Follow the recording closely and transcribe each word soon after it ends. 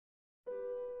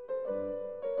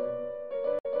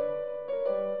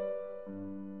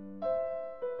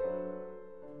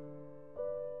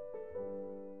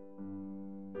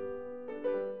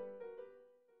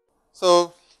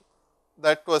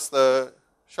was the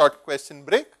short question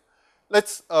break. Let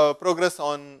us progress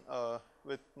on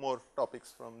with more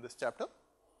topics from this chapter.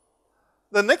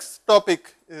 The next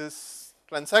topic is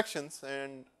transactions,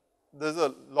 and there is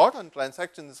a lot on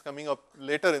transactions coming up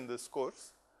later in this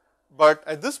course, but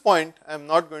at this point I am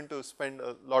not going to spend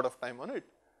a lot of time on it,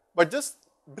 but just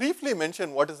briefly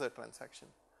mention what is a transaction.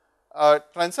 A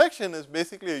transaction is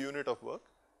basically a unit of work.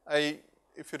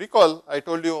 If you recall, I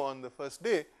told you on the first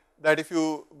day that if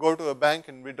you go to a bank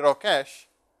and withdraw cash,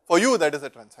 for you that is a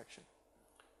transaction.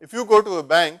 If you go to a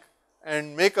bank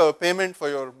and make a payment for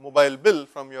your mobile bill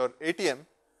from your ATM,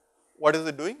 what is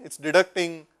it doing? It is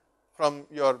deducting from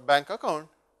your bank account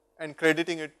and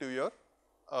crediting it to your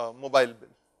mobile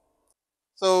bill.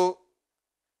 So,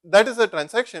 that is a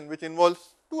transaction which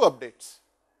involves two updates.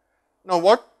 Now,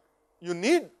 what you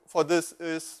need for this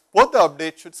is both the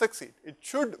updates should succeed. It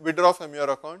should withdraw from your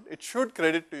account, it should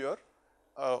credit to your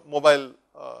mobile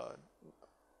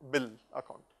bill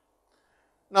account.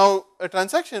 Now, a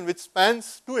transaction which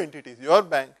spans two entities, your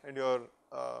bank and your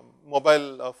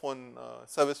mobile phone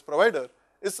service provider,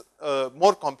 is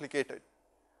more complicated.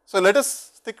 So, let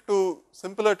us stick to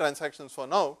simpler transactions for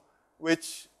now,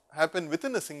 which happen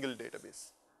within a single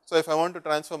database. So, if I want to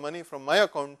transfer money from my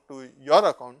account to your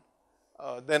account,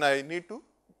 then I need to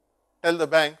tell the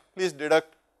bank, please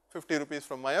deduct 50 rupees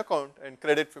from my account and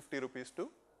credit 50 rupees to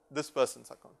this person's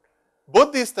account.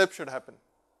 Both these steps should happen.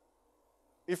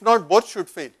 If not, both should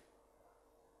fail.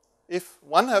 If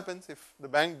one happens, if the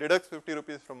bank deducts 50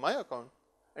 rupees from my account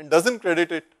and does not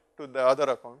credit it to the other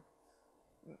account,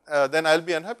 then I will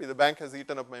be unhappy, the bank has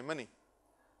eaten up my money.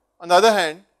 On the other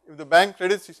hand, if the bank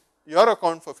credits your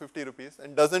account for 50 rupees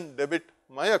and does not debit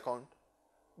my account,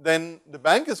 then the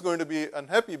bank is going to be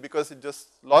unhappy because it just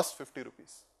lost 50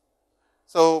 rupees.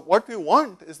 So, what we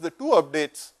want is the two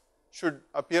updates should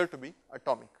appear to be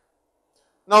atomic.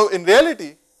 Now, in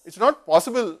reality, it is not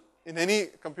possible in any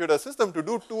computer system to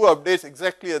do two updates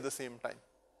exactly at the same time.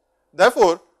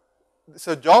 Therefore, it is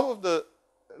a job of the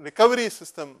recovery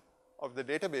system of the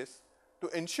database to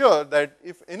ensure that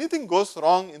if anything goes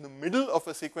wrong in the middle of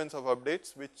a sequence of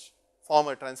updates which form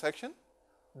a transaction,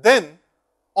 then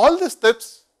all the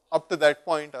steps up to that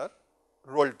point are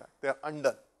rolled back, they are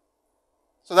undone.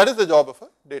 So, that is the job of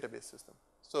a database system.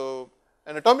 So,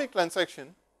 an atomic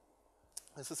transaction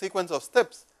is a sequence of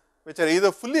steps which are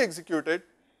either fully executed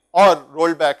or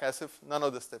rolled back as if none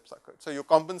of the steps occurred. So, you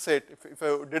compensate, if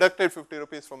I deducted 50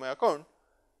 rupees from my account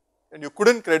and you could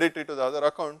not credit it to the other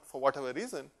account for whatever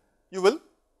reason, you will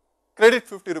credit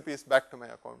 50 rupees back to my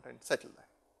account and settle that.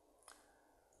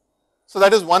 So,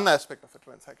 that is one aspect of a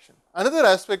transaction. Another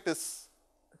aspect is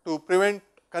to prevent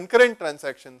concurrent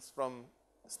transactions from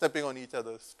stepping on each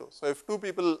other's toes. So, if two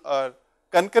people are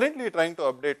concurrently trying to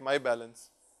update my balance,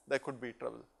 there could be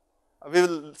trouble. We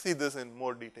will see this in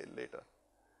more detail later.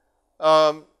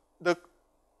 The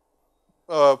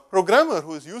programmer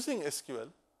who is using SQL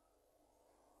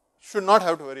should not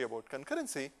have to worry about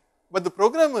concurrency, but the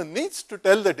programmer needs to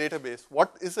tell the database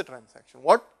what is a transaction,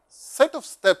 what set of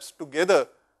steps together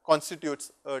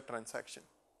constitutes a transaction.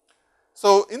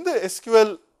 So, in the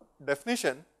SQL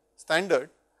definition standard,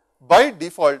 by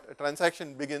default a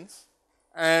transaction begins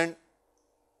and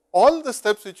all the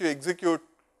steps which you execute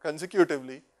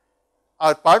consecutively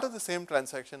are part of the same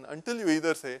transaction until you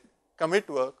either say commit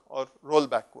work or roll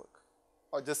back work,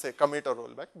 or just say commit or roll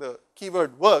back. The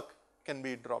keyword work can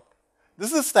be dropped.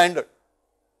 This is standard.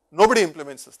 Nobody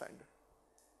implements the standard.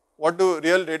 What do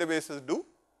real databases do?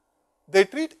 They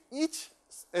treat each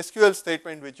SQL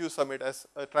statement which you submit as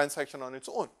a transaction on its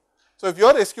own. So, if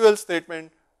your SQL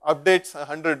statement updates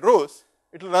 100 rows,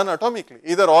 it will run atomically.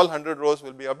 Either all 100 rows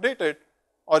will be updated,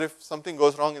 or if something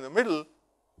goes wrong in the middle,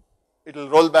 it will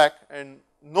roll back and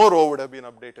no row would have been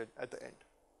updated at the end.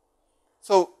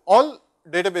 So, all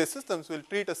database systems will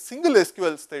treat a single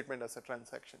SQL statement as a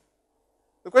transaction.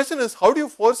 The question is, how do you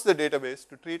force the database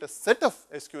to treat a set of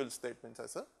SQL statements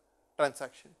as a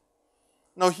transaction?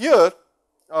 Now, here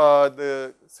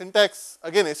the syntax,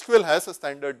 again SQL has a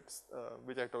standard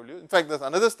which I told you. In fact, there is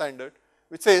another standard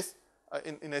which says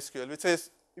in SQL, which says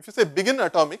if you say begin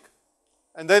atomic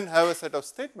and then have a set of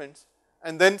statements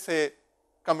and then say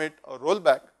commit or roll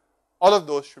back, all of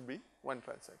those should be one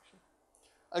transaction.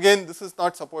 Again, this is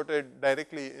not supported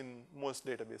directly in most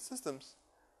database systems.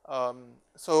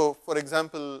 So, for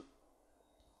example,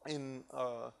 in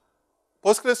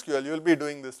PostgreSQL, you will be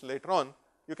doing this later on.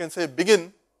 You can say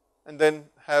begin and then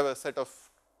have a set of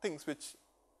things which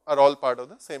are all part of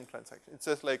the same transaction. It is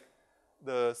just like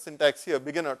the syntax here,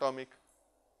 begin atomic,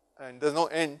 and there is no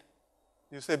end.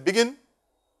 You say begin,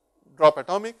 drop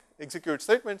atomic, execute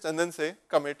statements, and then say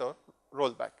commit or roll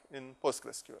back in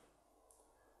PostgreSQL.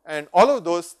 and all of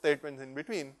those statements in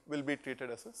between will be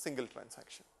treated as a single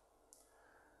transaction.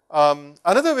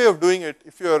 Another way of doing it,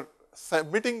 if you are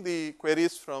submitting the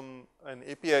queries from an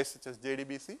API such as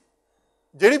JDBC,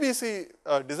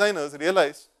 designers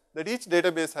realized that each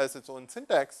database has its own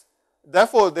syntax.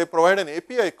 Therefore, they provide an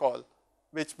API call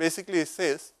which basically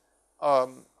says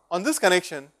on this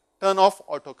connection turn off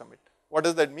auto commit. What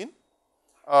does that mean?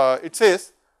 It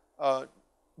says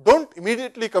don't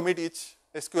immediately commit each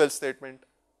SQL statement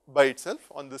by itself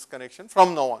on this connection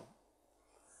from now on.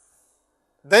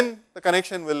 Then the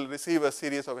connection will receive a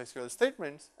series of SQL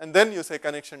statements, and then you say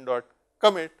connection dot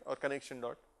commit or connection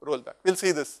dot rollback. We will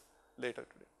see this later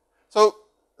today. So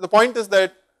the point is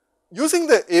that using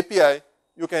the API,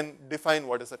 you can define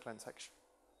what is a transaction.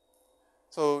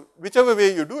 So whichever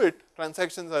way you do it,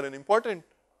 transactions are an important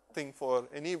thing for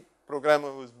any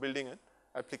programmer who is building an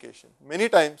application. Many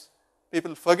times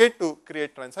people forget to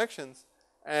create transactions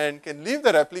and can leave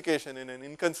their application in an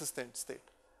inconsistent state.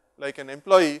 Like an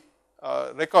employee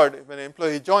record, when an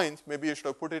employee joins, maybe you should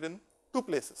have put it in 2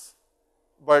 places.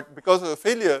 But because of a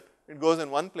failure, it goes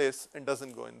in one place and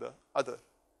doesn't go in the other.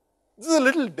 This is a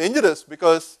little dangerous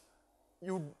because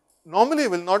you normally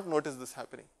will not notice this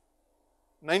happening.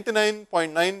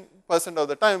 99.9% of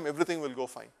the time, everything will go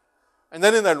fine. And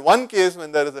then in that one case,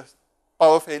 when there is a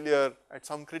power failure at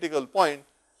some critical point,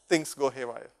 things go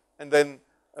haywire. And then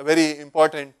a very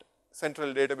important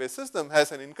central database system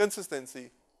has an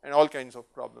inconsistency and all kinds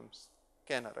of problems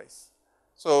can arise.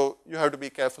 So you have to be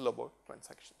careful about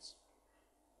transactions.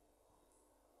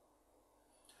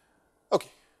 Okay,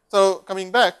 so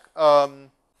coming back,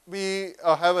 we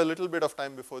have a little bit of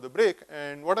time before the break,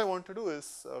 and what I want to do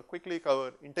is quickly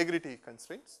cover integrity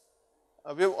constraints.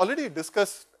 We have already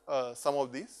discussed some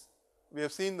of these. We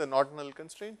have seen the not null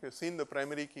constraint, we have seen the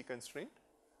primary key constraint.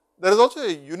 There is also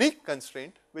a unique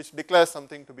constraint which declares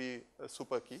something to be a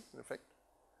super key in effect.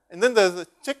 And then there is a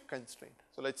check constraint.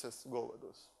 So let us just go over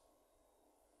those.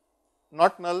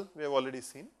 Not null we have already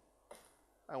seen,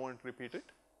 I won't repeat it.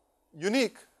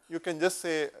 Unique, you can just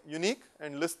say unique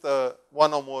and list the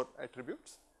one or more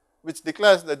attributes, which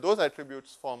declares that those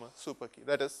attributes form a super key.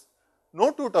 That is,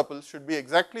 no 2 tuples should be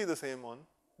exactly the same on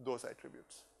those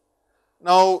attributes.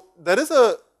 Now there is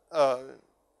a,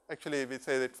 actually we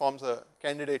say that it forms a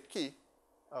candidate key,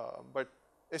 but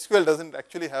SQL doesn't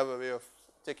actually have a way of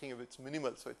checking if it's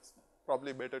minimal, so it's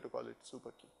probably better to call it super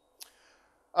key.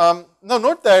 Now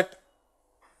note that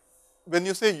when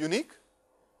you say unique,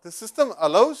 the system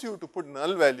allows you to put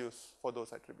null values for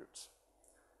those attributes.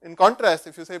 In contrast,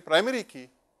 if you say primary key,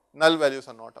 null values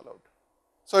are not allowed.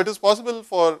 So it is possible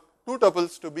for 2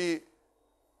 tuples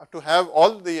to have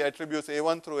all the attributes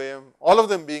A1 through AM, all of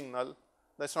them being null.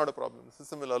 That's not a problem. The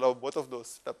system will allow both of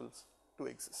those tuples to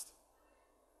exist.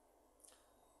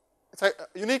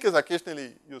 Unique is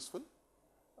occasionally useful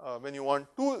when you want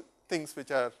 2 things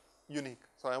which are unique.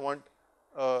 So I want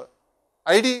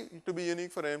ID to be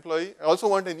unique for an employee. I also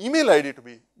want an email ID to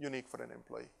be unique for an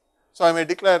employee. So I may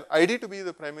declare ID to be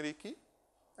the primary key,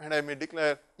 and I may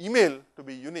declare email to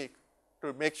be unique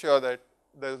to make sure that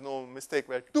there is no mistake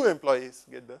where 2 employees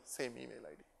get the same email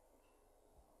ID.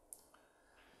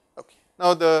 Okay.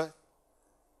 Now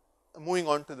moving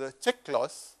on to the check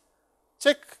clause.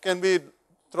 Check can be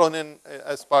thrown in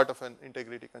as part of an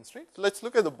integrity constraint. So let us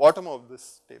look at the bottom of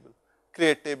this table,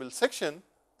 create table section.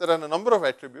 There are a number of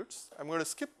attributes. I am going to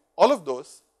skip all of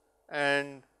those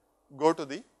and go to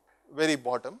the very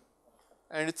bottom,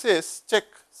 and it says check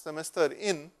semester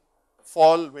in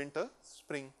fall, winter,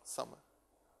 spring, summer.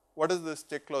 What does this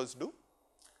check clause do?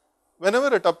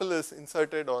 Whenever a tuple is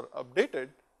inserted or updated,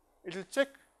 it will check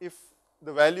if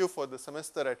the value for the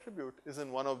semester attribute is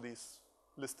in one of these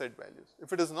listed values.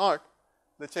 If it is not,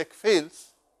 the check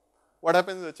fails. What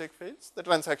happens if the check fails? The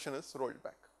transaction is rolled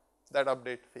back. That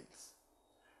update fails.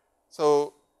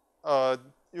 So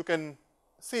you can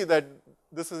see that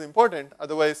this is important,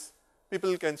 otherwise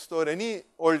people can store any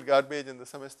old garbage in the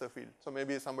semester field. So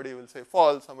maybe somebody will say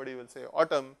fall, somebody will say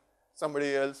autumn,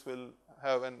 somebody else will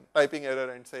have a typing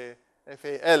error and say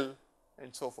FAL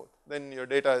and so forth. Then your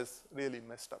data is really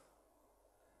messed up.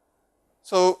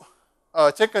 So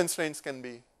check constraints can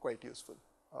be quite useful.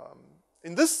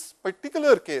 In this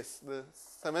particular case, the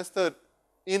semester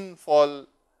in fall,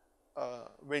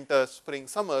 winter, spring,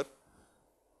 summer,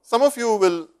 some of you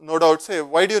will no doubt say,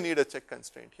 why do you need a check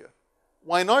constraint here?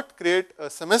 Why not create a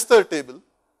semester table,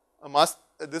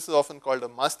 this is often called a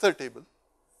master table,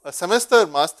 a semester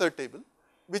master table,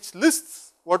 which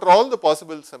lists what are all the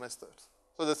possible semesters.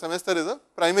 So the semester is a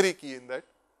primary key in that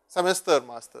semester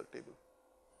master table.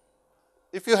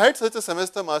 If you had such a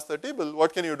semester master table,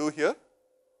 what can you do here?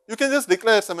 You can just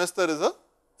declare semester is a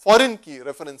foreign key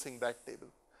referencing that table.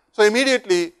 So,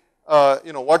 immediately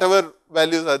whatever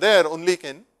values are there only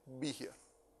can be here.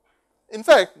 In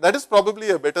fact, that is probably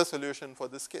a better solution for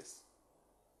this case,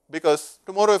 because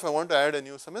tomorrow if I want to add a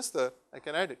new semester, I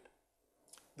can add it.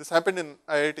 This happened in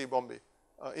IIT Bombay.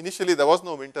 Initially there was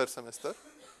no winter semester,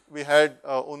 we had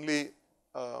only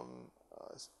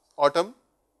autumn,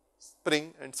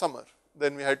 spring and summer.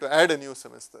 Then we had to add a new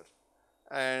semester,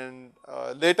 and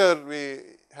later we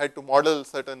had to model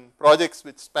certain projects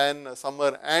which span a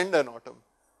summer and an autumn.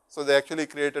 So, they actually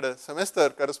created a semester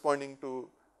corresponding to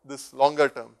this longer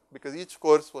term, because each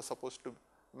course was supposed to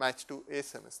match to a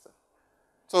semester.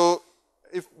 So,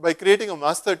 if by creating a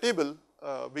master table,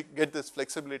 we get this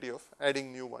flexibility of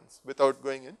adding new ones without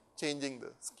going and changing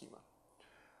the schema.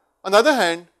 On the other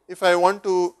hand, if I want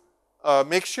to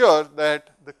make sure that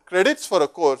the credits for a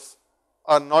course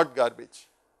are not garbage.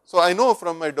 So, I know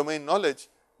from my domain knowledge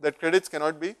that credits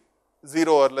cannot be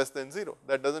 0 or less than 0,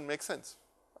 that does not make sense.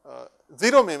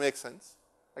 0 may make sense,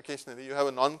 occasionally you have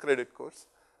a non-credit course,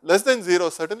 less than 0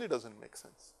 certainly does not make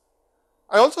sense.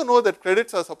 I also know that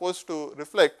credits are supposed to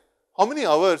reflect how many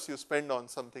hours you spend on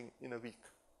something in a week.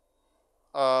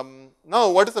 Now,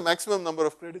 what is the maximum number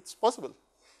of credits possible?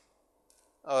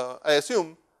 I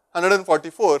assume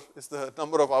 144 is the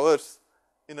number of hours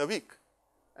in a week,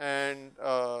 and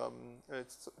it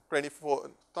is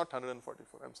 24, not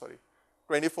 144, I am sorry,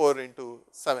 24 into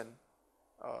 7,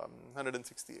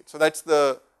 168. So, that is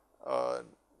the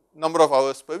number of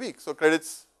hours per week. So,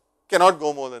 credits cannot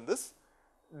go more than this.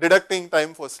 Deducting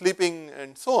time for sleeping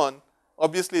and so on,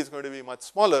 obviously is going to be much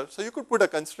smaller. So, you could put a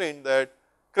constraint that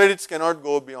credits cannot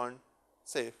go beyond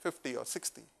say 50 or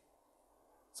 60.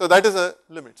 So, that is a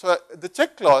limit. So, the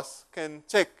check clause can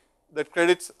check that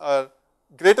credits are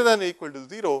greater than or equal to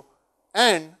 0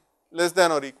 and less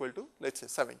than or equal to, let us say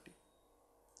 70.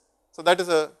 So, that is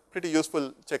a pretty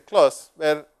useful check clause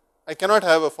where I cannot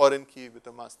have a foreign key with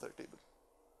a master table.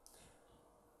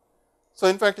 So,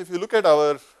 in fact, if you look at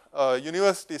our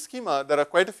university schema, there are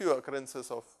quite a few occurrences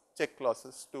of check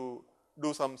clauses to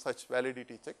do some such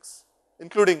validity checks,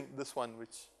 including this one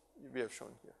which we have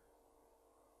shown here.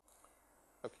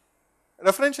 Okay.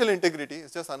 Referential integrity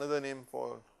is just another name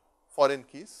for foreign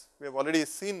keys. We have already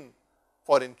seen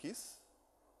foreign keys.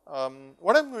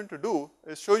 What I am going to do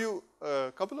is show you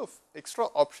a couple of extra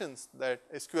options that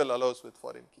SQL allows with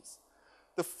foreign keys.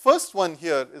 The first one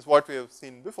here is what we have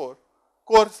seen before.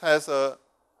 Course has a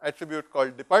attribute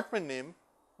called department name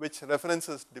which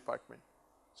references department.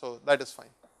 So, that is fine.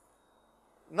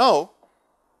 Now,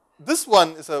 this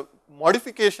one is a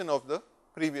modification of the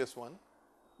previous one,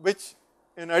 which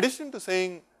in addition to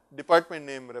saying department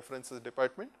name references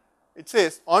department, it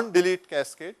says on delete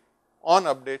cascade, on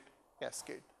update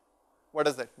cascade. What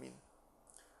does that mean?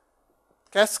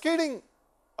 Cascading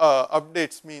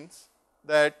updates means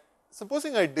that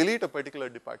supposing I delete a particular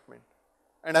department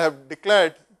and I have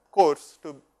declared course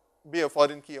to be a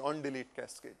foreign key on delete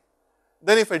cascade.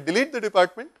 Then if I delete the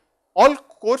department, all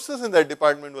courses in that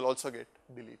department will also get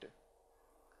deleted.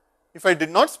 If I did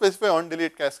not specify on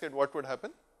delete cascade, what would happen?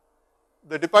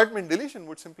 The department deletion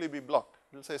would simply be blocked.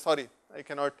 It will say, sorry, I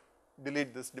cannot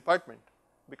delete this department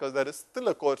because there is still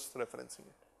a course referencing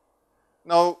it.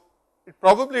 Now, it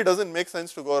probably does not make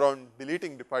sense to go around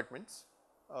deleting departments,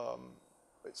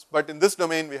 but in this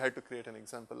domain we had to create an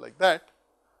example like that.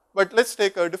 But let us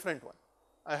take a different one.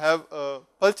 I have a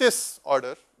purchase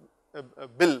order, a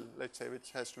bill, let us say,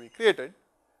 which has to be created.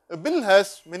 A bill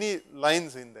has many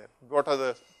lines in there. What are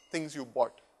the things you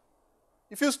bought?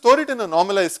 If you store it in a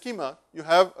normalized schema, you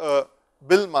have a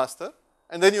bill master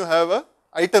and then you have a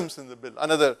items in the bill,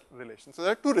 another relation. So,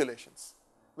 there are two relations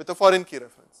with a foreign key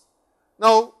reference.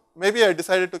 Now, maybe I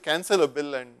decided to cancel a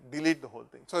bill and delete the whole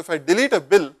thing. So, if I delete a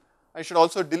bill, I should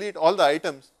also delete all the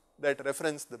items that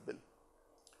reference the bill,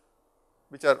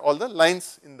 which are all the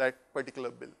lines in that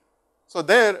particular bill. So,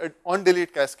 there on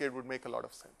delete cascade would make a lot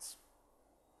of sense.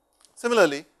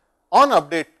 Similarly, on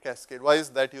update cascade, why is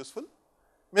that useful?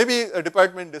 Maybe a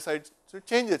department decides to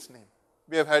change its name.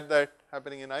 We have had that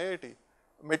happening in IIT.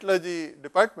 Metallurgy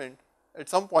department at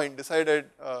some point decided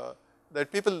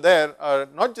that people there are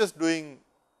not just doing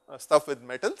stuff with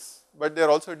metals, but they are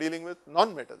also dealing with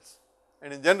non-metals.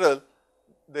 And in general,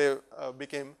 they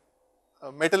became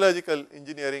metallurgical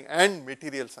engineering and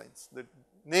material science. The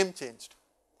name changed.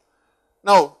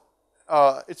 Now,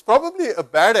 it is probably a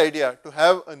bad idea to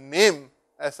have a name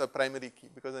as a primary key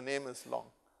because the name is long.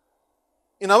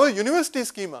 In our university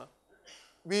schema,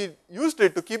 we used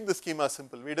it to keep the schema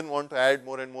simple. We did not want to add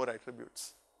more and more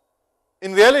attributes.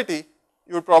 In reality,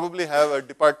 you would probably have a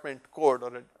department code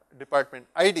or a department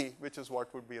ID, which is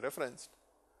what would be referenced.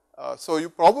 So, you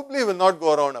probably will not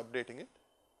go around updating it,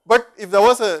 but if there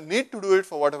was a need to do it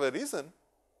for whatever reason,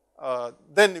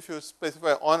 then if you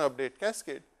specify on update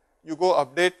cascade, you go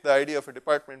update the ID of a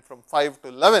department from 5 to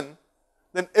 11,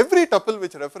 then every tuple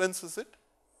which references it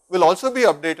will also be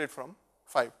updated from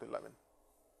 5 to 11.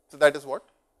 So, that is what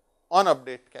on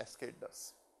update cascade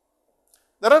does.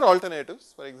 There are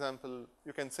alternatives. For example,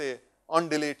 you can say on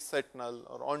delete set null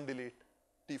or on delete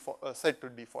default, set to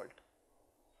default.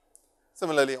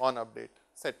 Similarly, on update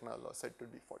set null or set to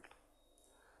default.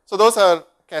 So, those are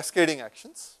cascading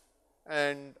actions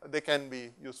and they can be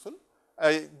useful.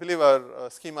 I believe our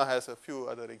schema has a few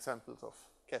other examples of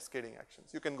cascading actions.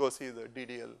 You can go see the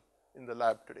DDL in the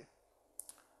lab today.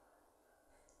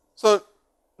 So,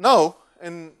 now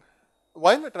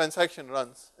while a transaction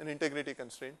runs, an integrity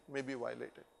constraint may be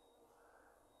violated.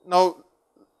 Now,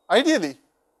 ideally,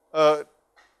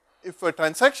 if a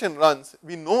transaction runs,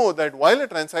 we know that while a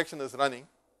transaction is running,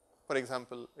 for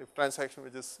example, if transaction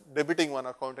which is debiting one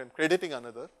account and crediting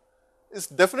another, is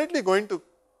definitely going to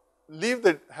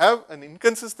have an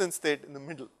inconsistent state in the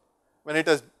middle. When it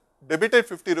has debited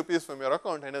 50 rupees from your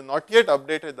account and has not yet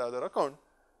updated the other account,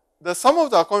 the sum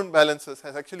of the account balances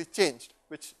has actually changed,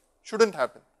 which shouldn't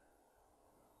happen.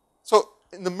 So,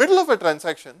 in the middle of a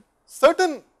transaction,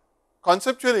 certain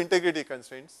conceptual integrity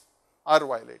constraints are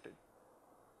violated.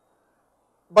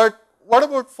 But what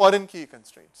about foreign key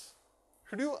constraints?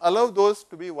 Should you allow those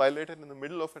to be violated in the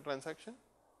middle of a transaction?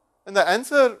 And the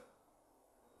answer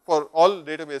for all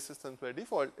database systems by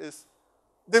default is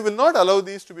they will not allow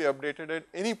these to be updated at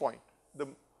any point. The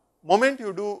moment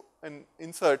you do an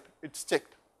insert, it's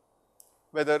checked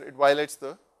whether it violates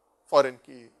the foreign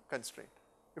key constraint.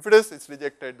 If it is, it's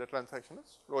rejected, the transaction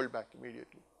is rolled back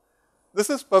immediately. This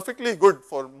is perfectly good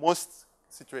for most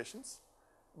situations,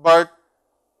 but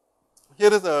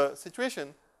here is a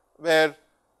situation where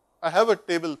I have a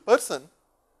table person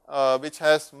which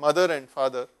has mother and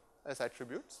father as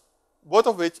attributes, both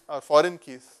of which are foreign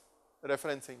keys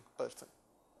referencing person.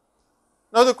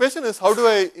 Now, the question is, how do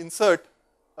I insert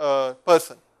a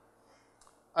person?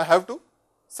 I have to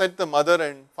set the mother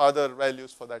and father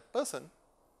values for that person.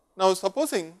 Now,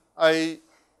 supposing I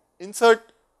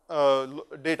insert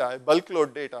data, I bulk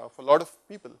load data of a lot of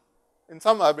people in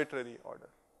some arbitrary order.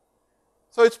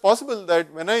 So, it is possible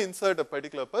that when I insert a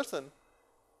particular person,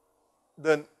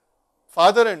 the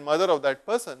father and mother of that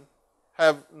person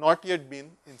have not yet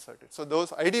been inserted. So,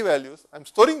 those ID values, I am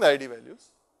storing the ID values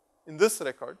in this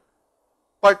record,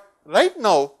 but right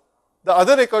now the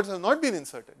other records have not been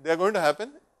inserted. They are going to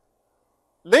happen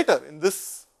later in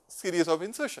this series of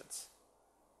insertions.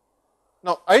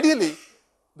 Now, ideally,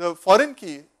 the foreign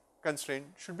key constraint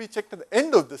should be checked at the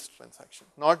end of this transaction,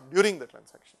 not during the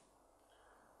transaction.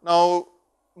 Now,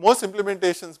 most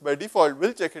implementations by default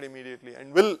will check it immediately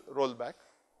and will roll back.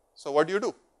 So, what do you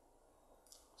do?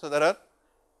 So, there are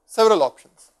several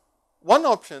options. One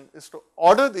option is to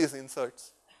order these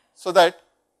inserts so that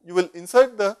you will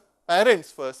insert the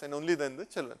parents first and only then the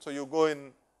children. So, you go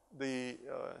in the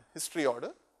history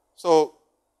order. So,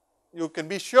 you can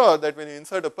be sure that when you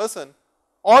insert a person,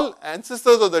 all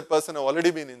ancestors of that person have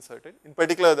already been inserted, in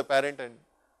particular the parent and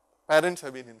parents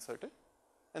have been inserted,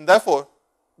 and therefore,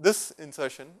 this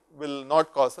insertion will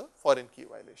not cause a foreign key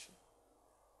violation.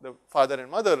 The father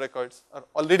and mother records are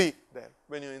already there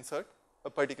when you insert a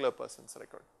particular person's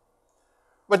record.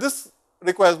 But this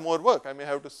requires more work. I may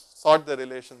have to sort the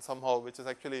relation somehow, which is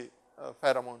actually a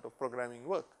fair amount of programming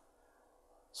work.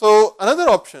 So, another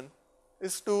option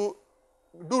is to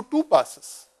do two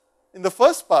passes. In the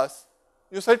first pass,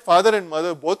 you set father and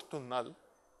mother both to null,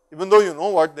 even though you know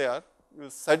what they are, you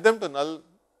set them to null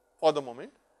for the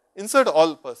moment, insert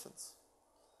all persons.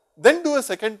 Then do a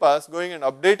second pass going and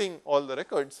updating all the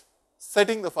records,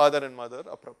 setting the father and mother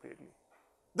appropriately.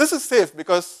 This is safe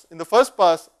because in the first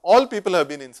pass, all people have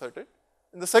been inserted.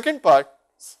 In the second part,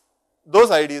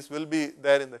 those IDs will be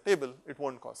there in the table, it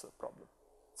won't cause a problem.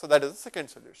 So, that is the second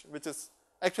solution, which is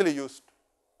actually used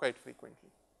quite frequently.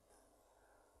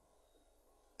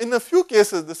 In a few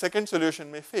cases, the second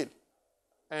solution may fail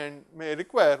and may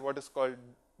require what is called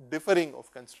differing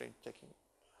of constraint checking.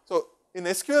 So, in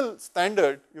SQL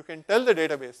standard, you can tell the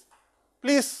database,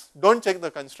 please don't check the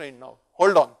constraint now,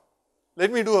 hold on,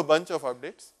 let me do a bunch of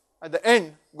updates, at the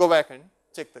end go back and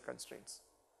check the constraints.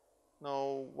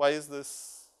 Now, why is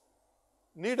this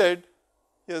needed?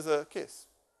 Here is a case.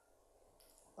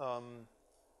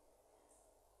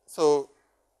 So,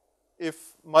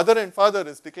 if mother and father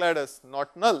is declared as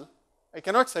not null, I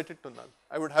cannot set it to null,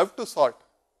 I would have to sort,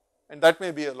 and that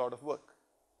may be a lot of work.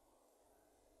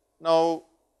 Now,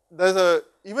 there is a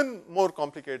even more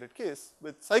complicated case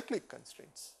with cyclic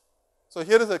constraints. So,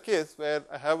 here is a case where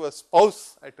I have a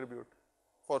spouse attribute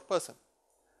for person,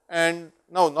 and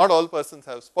now not all persons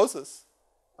have spouses.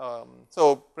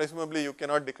 So, presumably you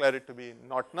cannot declare it to be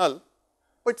not null,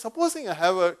 but supposing I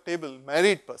have a table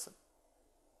married person.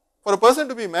 For a person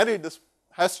to be married, this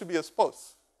has to be a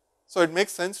spouse. So, it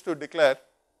makes sense to declare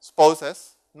spouse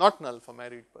as not null for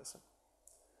married person.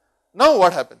 Now,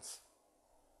 what happens?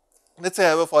 Let us say I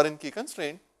have a foreign key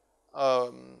constraint.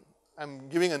 I am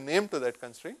giving a name to that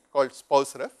constraint called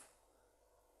spouse ref.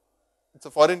 It is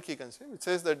a foreign key constraint which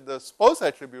says that the spouse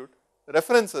attribute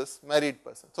references married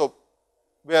person. So,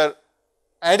 we are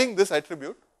adding this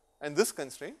attribute and this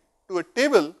constraint to a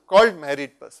table called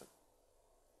married person.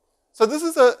 So, this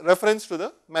is a reference to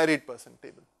the married person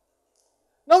table.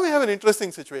 Now, we have an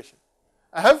interesting situation.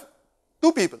 I have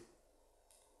two people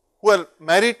who are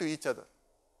married to each other.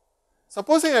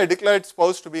 Supposing I declared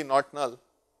spouse to be not null,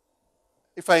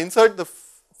 if I insert the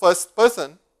first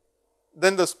person,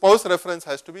 then the spouse reference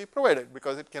has to be provided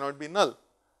because it cannot be null,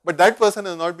 but that person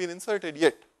has not been inserted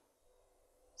yet.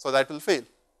 So, that will fail.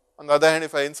 On the other hand,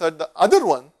 if I insert the other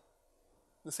one,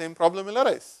 the same problem will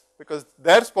arise because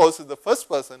their spouse is the first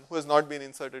person who has not been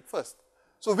inserted first.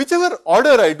 So, whichever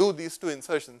order I do these two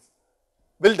insertions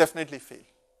will definitely fail.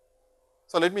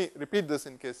 So, let me repeat this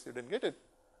in case you did not get it.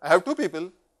 I have two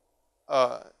people,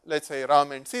 let us say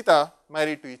Ram and Sita,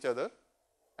 married to each other,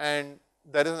 and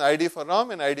there is an ID for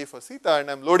Ram and ID for Sita, and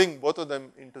I am loading both of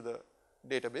them into the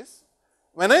database.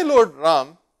 When I load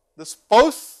Ram, the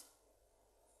spouse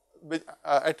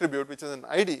attribute, which is an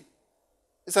ID,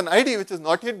 is an ID which has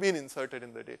not yet been inserted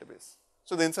in the database.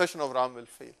 So, the insertion of Ram will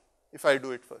fail if I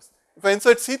do it first. If I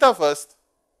insert Sita first,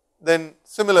 then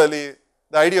similarly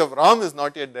the ID of Ram is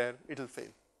not yet there, it will fail.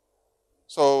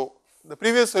 So, the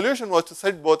previous solution was to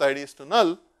set both IDs to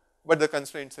null, but the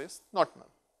constraint says not null.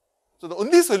 So, the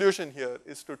only solution here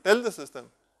is to tell the system,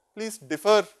 please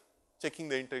defer checking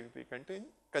the integrity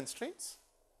constraints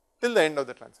till the end of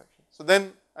the transaction. So,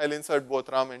 then I will insert both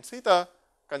Ram and Sita,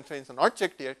 constraints are not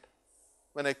checked yet.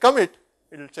 When I commit,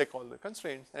 it will check all the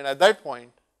constraints, and at that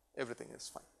point everything is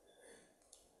fine.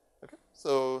 Okay.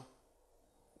 So,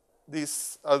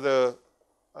 these are the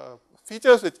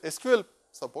features which SQL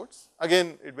supports.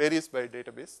 Again, it varies by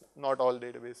database, not all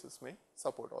databases may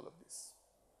support all of these.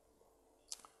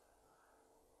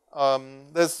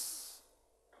 This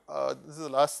is the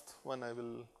last one I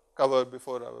will cover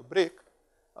before our break,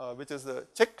 which is the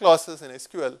check clauses in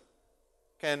SQL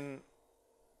can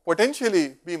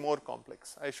potentially be more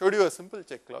complex. I showed you a simple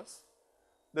check clause.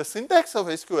 The syntax of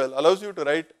SQL allows you to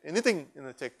write anything in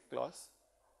a check clause,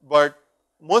 but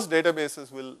most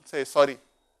databases will say, sorry,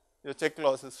 your check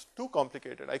clause is too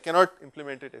complicated, I cannot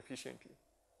implement it efficiently.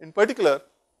 In particular,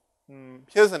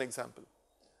 here is an example.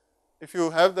 If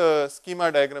you have the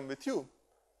schema diagram with you,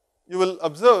 you will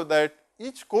observe that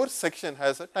each course section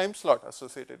has a time slot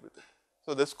associated with it.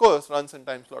 So, this course runs in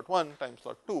time slot 1, time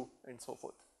slot 2 and so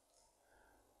forth.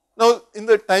 Now, in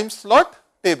the time slot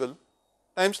table,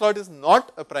 time slot is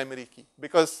not a primary key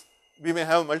because we may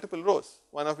have multiple rows,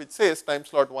 one of which says time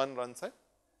slot 1 runs at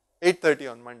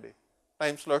 8:30 on Monday,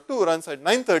 time slot 2 runs at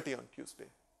 9:30 on Tuesday.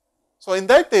 So, in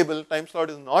that table time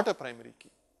slot is not a primary key.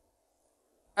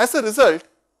 As a result,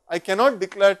 I cannot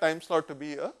declare time slot to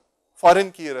be a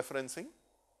foreign key referencing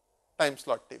time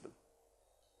slot table.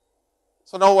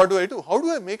 So, now what do I do? How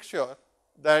do I make sure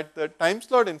that the time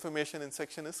slot information in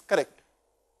section is correct?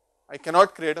 I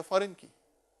cannot create a foreign key.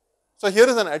 So, here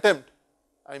is an attempt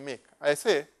I make. I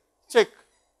say check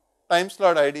time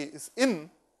slot ID is in,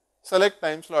 select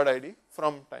time slot ID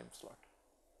from time slot.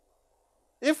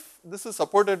 If this is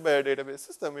supported by a database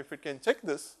system, if it can check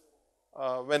this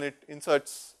when it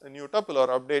inserts a new tuple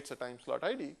or updates a time slot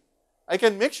ID, I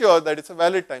can make sure that it is a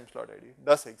valid time slot ID, it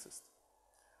does exist.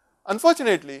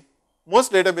 Unfortunately,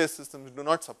 most database systems do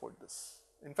not support this.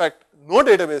 In fact, no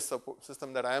database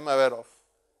system that I am aware of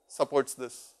supports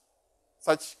this,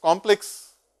 such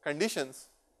complex conditions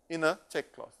in a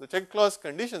check clause. The check clause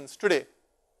conditions today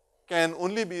can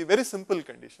only be very simple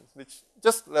conditions which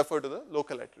just refer to the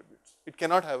local attributes. It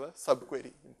cannot have a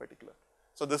subquery in particular.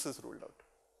 So, this is ruled out.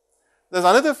 There is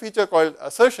another feature called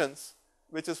assertions,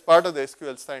 which is part of the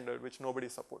SQL standard which nobody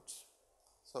supports.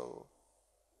 So,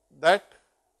 that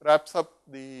wraps up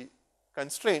the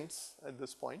constraints at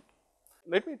this point.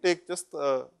 Let me take just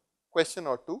a question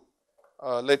or two.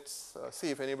 Let us see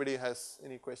if anybody has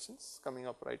any questions coming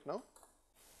up right now.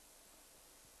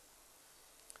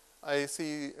 I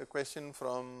see a question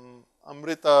from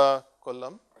Amrita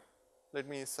Kollam. Let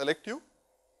me select you.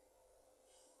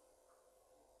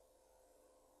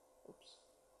 Oops.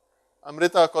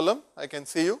 Amrita Kollam, I can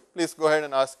see you. Please go ahead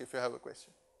and ask if you have a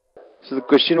question. So the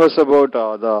question was about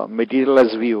the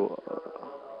materialized view,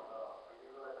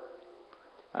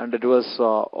 and it was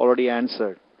already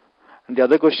answered. And the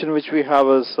other question which we have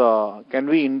is, can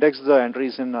we index the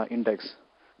entries in index?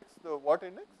 The what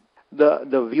index?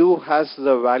 The view has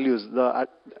the values.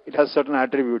 It has certain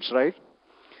attributes, right?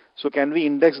 So can we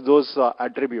index those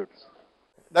attributes?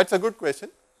 That's a good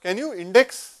question. Can you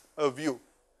index a view?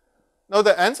 Now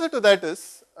the answer to that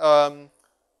is,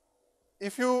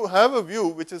 if you have a view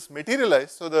which is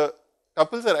materialized, so the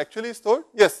tuples are actually stored,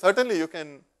 yes, certainly you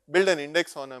can build an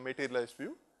index on a materialized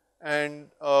view, and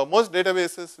most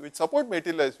databases which support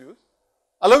materialized views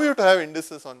allow you to have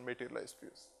indices on materialized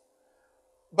views.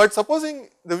 But supposing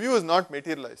the view is not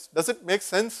materialized, does it make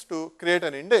sense to create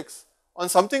an index on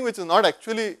something which is not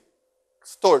actually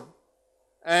stored?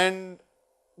 And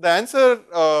the answer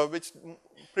which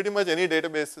pretty much any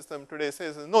database system today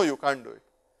says is no, you can't do it.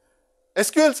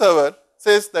 SQL Server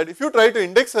says that if you try to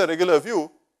index a regular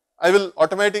view, I will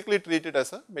automatically treat it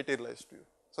as a materialized view.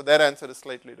 So their answer is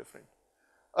slightly different.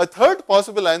 A third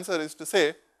possible answer is to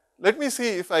say, let me see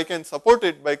if I can support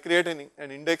it by creating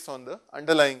an index on the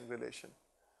underlying relation.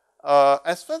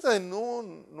 As far as I know,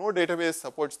 no database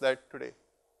supports that today.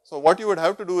 So what you would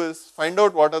have to do is find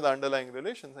out what are the underlying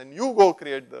relations and you go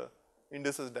create the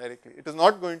indices directly. It is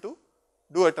not going to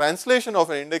do a translation of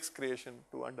an index creation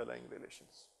to underlying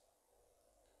relations.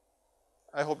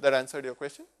 I hope that answered your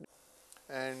question.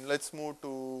 And let's move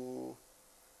to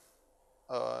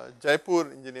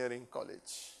Jaipur Engineering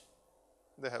College.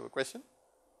 They have a question.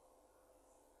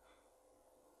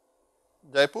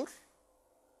 Jaipur,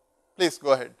 please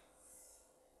go ahead.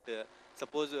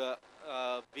 Suppose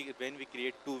when we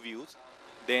create two views,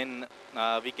 then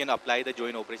we can apply the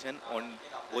join operation on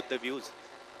both the views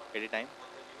at a time.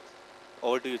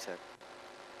 Over to you, sir.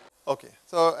 Okay,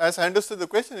 so as I understood the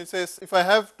question, it says if I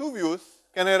have two views,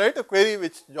 can I write a query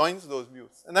which joins those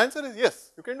views? And the answer is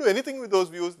yes, you can do anything with those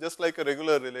views just like a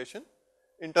regular relation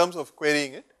in terms of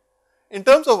querying it. In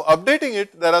terms of updating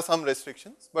it, there are some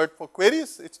restrictions, but for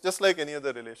queries, it's just like any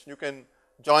other relation. You can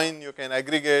join, you can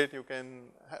aggregate, you can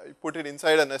put it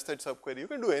inside a nested subquery, you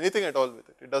can do anything at all with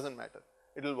it, it doesn't matter,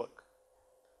 it will work.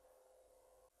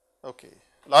 Okay,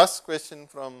 last question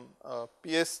from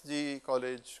PSG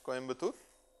College, Coimbatore.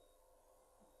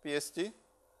 PSG,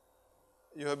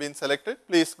 you have been selected,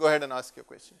 please go ahead and ask your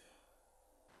question.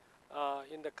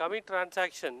 In the commit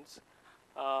transactions,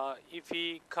 if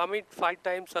we commit 5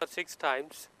 times or 6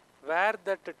 times, where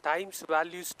that times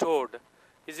value stored?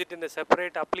 Is it in a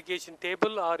separate application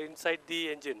table or inside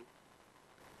the engine?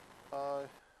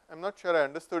 I'm not sure I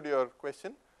understood your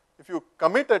question. If you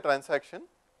commit a transaction,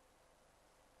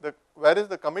 where is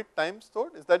the commit time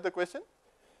stored? Is that the question?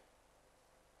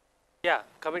 Yeah,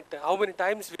 commit. How many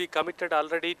times we committed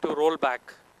already to roll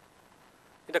back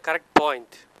in the correct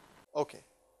point? Okay.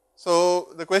 So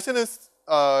the question is,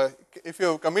 if you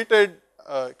have committed,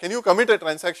 can you commit a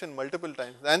transaction multiple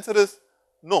times? The answer is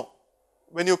no.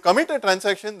 When you commit a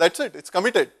transaction, that's it, it's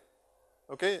committed.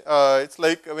 Okay, it's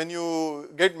like when you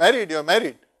get married, you're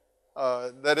married.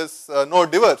 There is no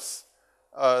divorce.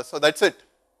 So that's it.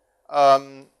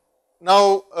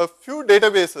 Now, a few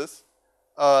databases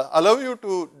allow you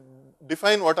to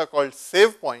define what are called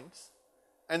save points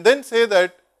and then say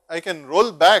that I can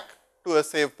roll back to a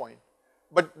save point.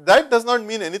 But that does not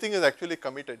mean anything is actually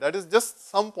committed. That is just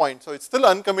some point. So it's still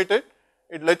uncommitted.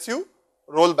 It lets you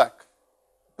roll back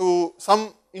to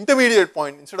some intermediate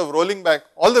point instead of rolling back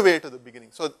all the way to the beginning.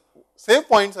 So save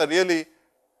points are really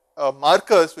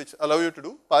markers which allow you to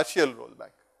do partial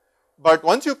rollback. But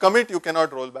once you commit, you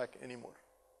cannot roll back anymore.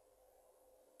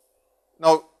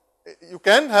 Now, you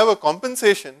can have a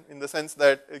compensation in the sense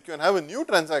that you can have a new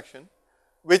transaction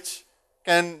which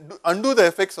can undo the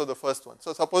effects of the first one.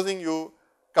 So supposing you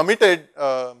committed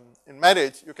in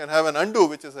marriage, you can have an undo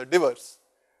which is a divorce.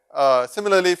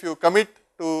 Similarly, if you commit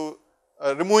to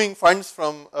removing funds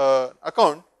from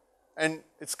account and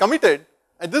it's committed,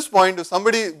 at this point if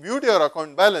somebody viewed your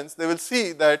account balance, they will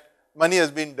see that money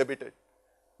has been debited.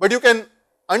 But you can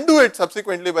undo it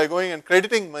subsequently by going and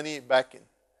crediting money back in.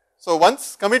 So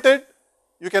once committed,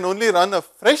 you can only run a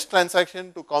fresh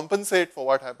transaction to compensate for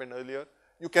what happened earlier.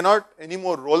 You cannot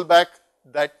anymore roll back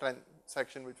that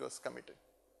transaction which was committed.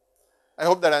 I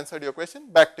hope that answered your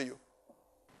question. Back to you.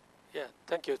 Yeah,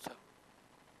 thank you, sir.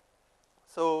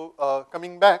 So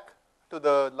coming back to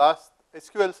the last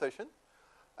SQL session,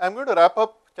 I am going to wrap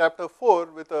up chapter 4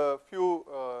 with a few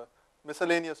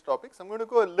miscellaneous topics. I am going to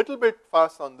go a little bit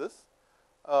fast on this.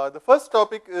 The first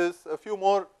topic is a few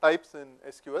more types in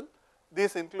SQL.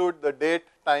 These include the date,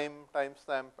 time,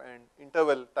 timestamp and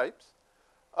interval types.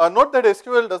 Note that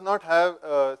SQL does not have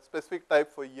a specific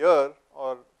type for year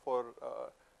or for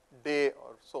day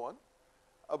or so on,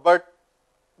 but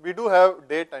we do have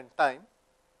date and time.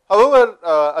 However,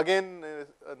 again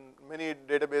many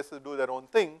databases do their own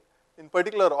thing. In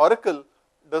particular, Oracle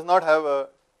does not have a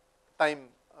time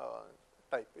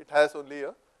type, it has only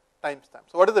a timestamp.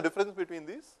 So what is the difference between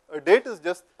these? A date is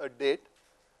just a date,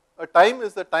 a time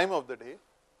is the time of the day,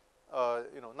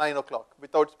 9 o'clock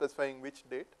without specifying which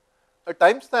date. A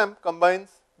timestamp combines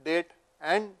date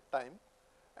and time,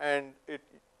 and it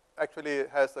actually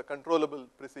has a controllable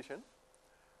precision.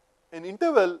 An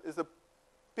interval is a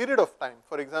period of time.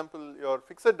 For example, your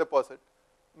fixed deposit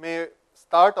may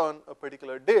start on a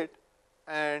particular date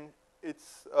and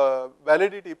its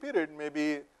validity period may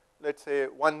be, let's say,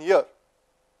 1 year.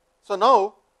 So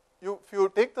now, if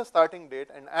you take the starting date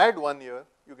and add 1 year,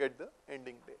 you get the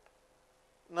ending date.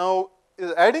 Now,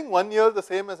 is adding 1 year the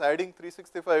same as adding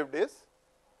 365 days?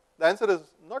 The answer is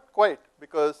not quite,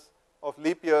 because of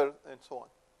leap year and so on.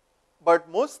 But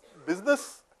most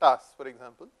business tasks, for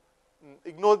example,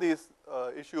 ignore this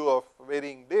issue of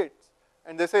varying dates,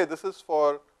 and they say this is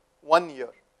for 1 year,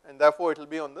 and therefore it will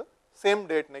be on the same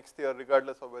date next year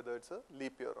regardless of whether it's a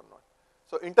leap year or not.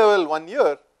 So interval 1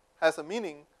 year has a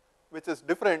meaning which is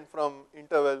different from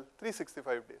interval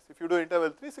 365 days. If you do interval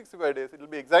 365 days, it will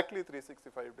be exactly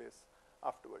 365 days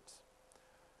afterwards.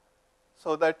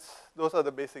 So those are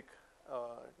the basic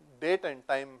date and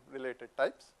time related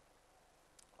types.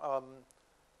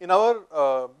 In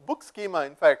our book schema,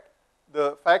 in fact,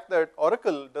 the fact that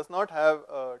Oracle does not have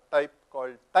a type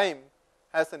called time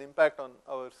has an impact on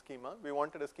our schema. We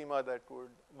wanted a schema that would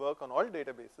work on all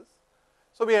databases.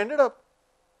 So we ended up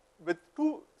with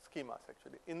two schemas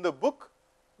actually. In the book,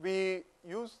 we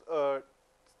use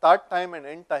start time and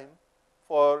end time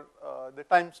for the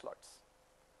time slots.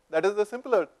 That is the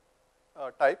simpler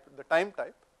type, the time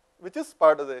type, which is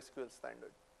part of the SQL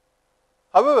standard.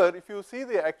 However, if you see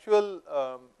the actual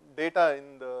data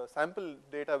in the sample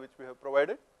data which we have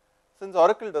provided, since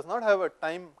Oracle does not have a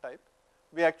time type,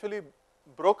 we actually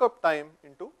broke up time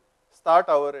into start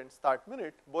hour and start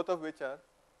minute, both of which are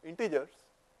integers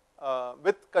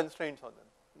with constraints on them.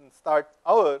 And start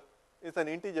hour is an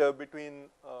integer between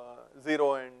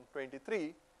 0 and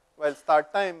 23, while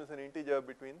start time is an integer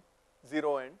between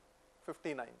 0 and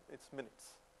 59, it's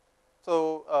minutes.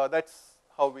 So that's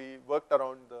how we worked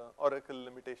around the Oracle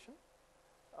limitation.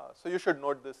 So you should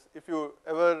note this. If you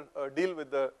ever deal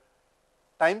with the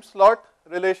time slot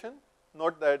relation,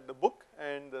 note that the book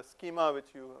and the schema which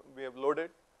we have loaded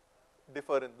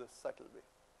differ in this subtle way.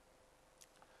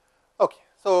 Okay,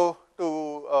 so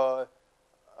to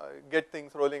get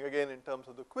things rolling again in terms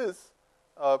of the quiz,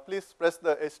 please press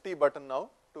the ST button now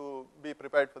to be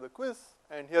prepared for the quiz,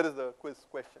 and here is the quiz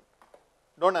question.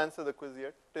 Don't answer the quiz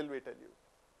yet till we tell you.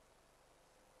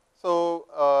 So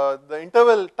the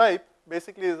interval type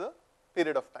basically is a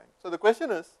period of time. So the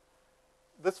question is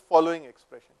this following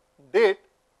expression: date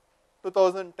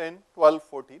 2010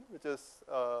 12/14, which is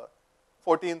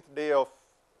 14th day of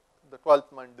the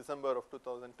 12th month, December of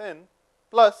 2010,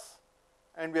 plus,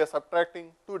 and we are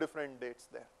subtracting two different dates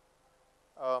there.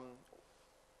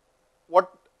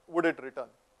 What would it return?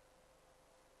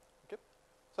 Okay.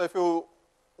 So if you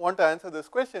want to answer this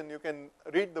question, you can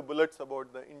read the bullets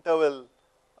about the interval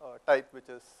type which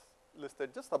is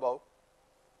listed just above,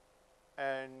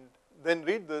 and then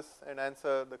read this and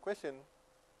answer the question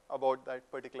about that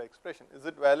particular expression. Is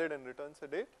it valid and returns a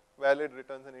date? Valid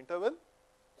returns an interval?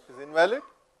 Is invalid,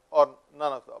 or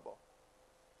none of the above?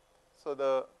 So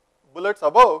the bullets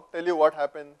above tell you what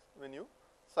happens when you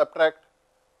subtract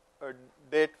a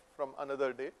date from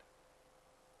another date,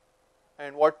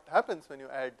 and what happens when you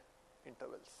add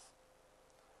intervals.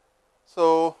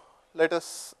 So let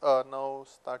us now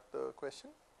start the question.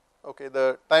 Okay,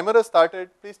 the timer has started.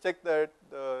 Please check that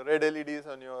the red LEDs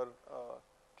on your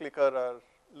clicker are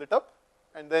lit up,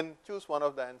 and then choose one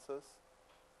of the answers,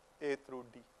 A through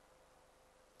D.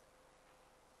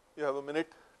 You have a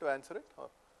minute to answer it, or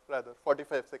rather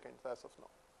 45 seconds as of now.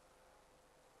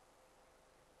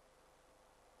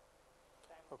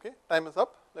 Okay, time is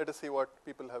up. Let us see what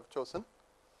people have chosen.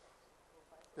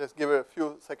 Just give a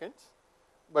few seconds.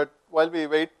 But while we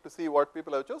wait to see what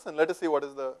people have chosen, let us see what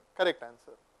is the correct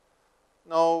answer.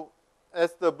 Now,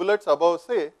 as the bullets above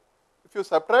say, if you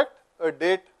subtract a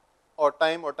date or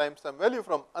time or timestamp value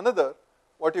from another,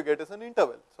 what you get is an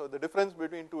interval. So the difference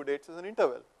between two dates is an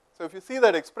interval. So if you see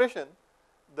that expression,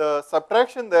 the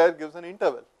subtraction there gives an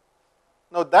interval.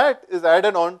 Now that is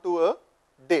added on to a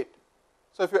date.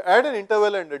 So if you add an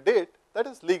interval and a date, that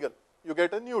is legal. You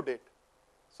get a new date.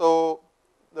 So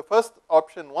the first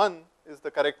option 1 is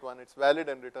the correct one. It's valid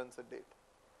and returns a date.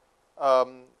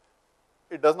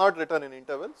 it does not return an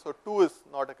interval, so 2 is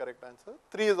not a correct answer.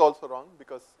 3 is also wrong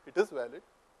because it is valid,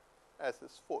 as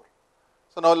is 4.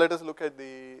 So now let us look at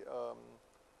the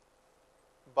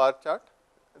bar chart.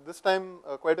 This time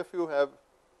quite a few have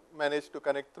managed to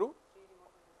connect through.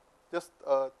 Just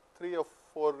 3 or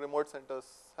 4 remote centers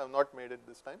have not made it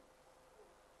this time.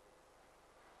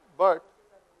 But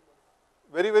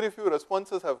very few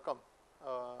responses have come.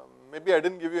 Maybe I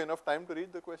didn't give you enough time to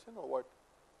read the question or what.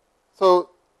 So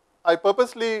I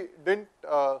purposely didn't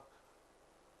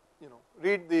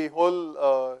read the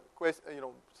whole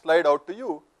slide out to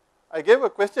you. I gave a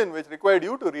question which required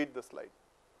you to read the slide.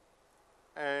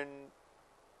 And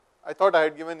I thought I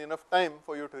had given enough time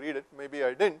for you to read it. Maybe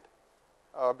I didn't,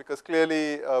 because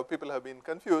clearly people have been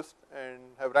confused and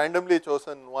have randomly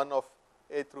chosen one of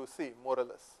A through C, more or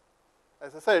less.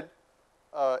 As I said,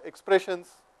 expressions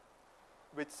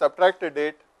which subtract a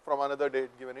date from another date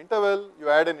given interval, you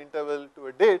add an interval to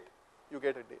a date, you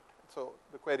get a date. So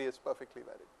the query is perfectly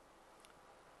valid.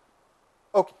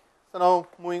 Okay, so now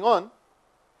moving on,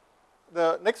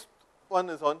 the next one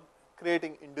is on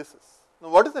creating indices. Now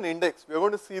what is an index? We are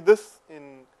going to see this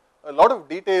in a lot of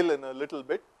detail in a little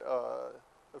bit,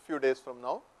 a few days from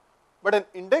now. But an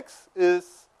index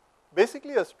is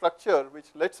basically a structure which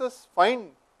lets us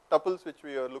find tuples which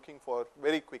we are looking for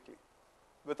very quickly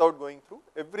without going through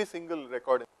every single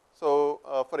record. So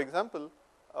for example,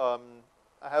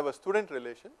 I have a student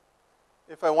relation.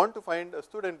 If I want to find a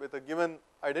student with a given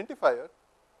identifier,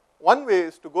 one way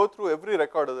is to go through every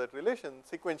record of that relation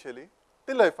sequentially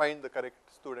till I find the correct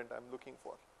student I am looking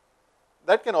for.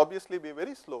 That can obviously be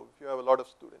very slow if you have a lot of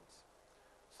students.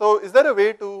 So is there a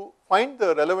way to find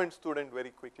the relevant student very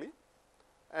quickly?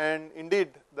 And indeed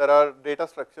there are data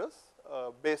structures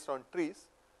based on trees.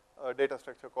 A data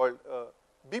structure called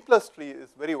B plus tree is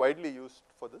very widely used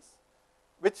for this,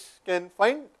 which can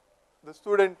find the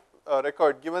student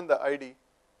record given the ID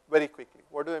very quickly.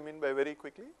 What do I mean by very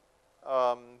quickly?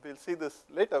 We'll see this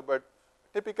later, but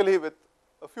typically with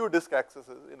a few disk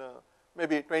accesses in a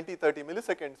maybe 20-30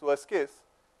 milliseconds worst case,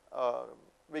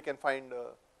 we can find a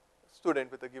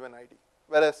student with a given ID.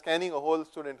 Whereas scanning a whole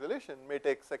student relation may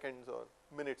take seconds or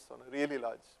minutes on a really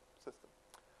large system.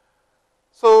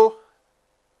 So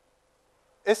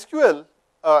SQL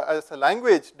as a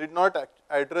language did not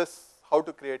address how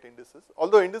to create indices,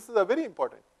 although indices are very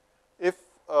important. If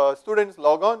students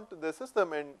log on to the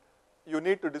system and you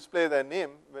need to display their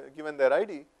name given their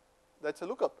ID, that's a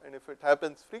lookup, and if it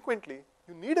happens frequently,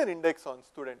 you need an index on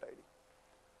student ID.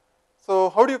 So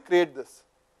how do you create this?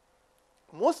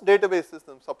 Most database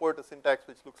systems support a syntax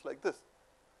which looks like this.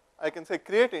 I can say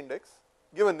create index,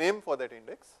 give a name for that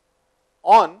index,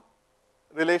 on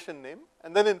relation name,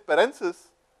 and then in parentheses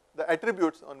the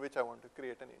attributes on which I want to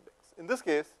create an index. In this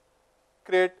case,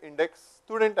 create index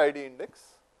student ID index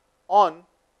on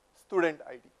student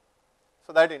ID.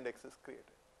 So that index is created.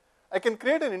 I can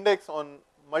create an index on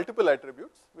multiple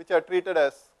attributes which are treated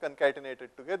as concatenated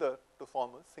together to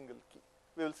form a single key.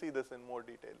 We will see this in more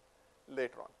detail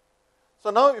later on.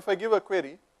 So now if I give a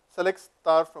query, select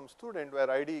star from student where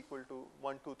ID equal to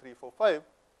 1, 2, 3, 4, 5,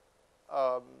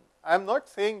 I am not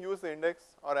saying use the index,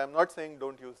 or I am not saying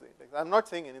don't use the index. I am not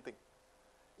saying anything.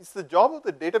 It's the job of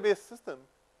the database system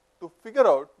to figure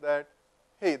out that,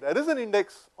 hey, there is an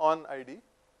index on ID,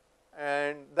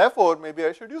 and therefore maybe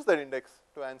I should use that index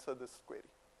to answer this query.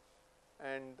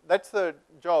 And that's the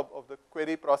job of the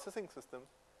query processing system,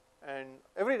 and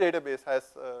every database has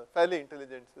a fairly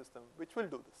intelligent system which will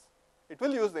do this. It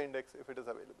will use the index if it is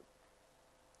available.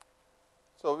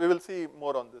 So we will see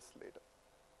more on this later.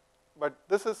 But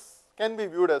this can be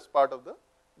viewed as part of the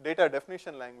data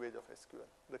definition language of SQL,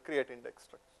 the create index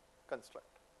construct.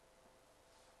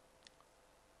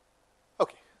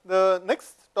 Okay, the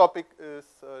next topic is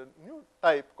a new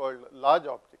type called large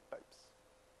object types.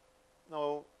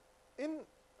 Now, in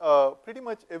pretty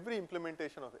much every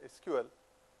implementation of SQL,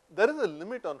 there is a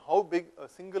limit on how big a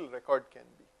single record can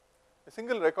be. A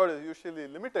single record is usually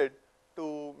limited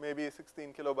to maybe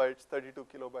 16 kilobytes, 32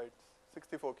 kilobytes,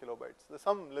 64 kilobytes. There's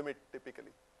some limit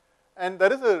typically. And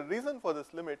there is a reason for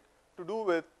this limit to do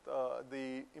with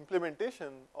the implementation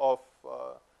of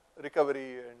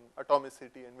recovery and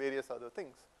atomicity and various other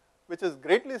things, which is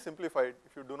greatly simplified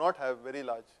if you do not have very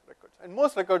large records. And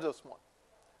most records are small.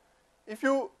 If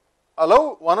you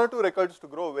allow 1 or 2 records to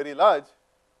grow very large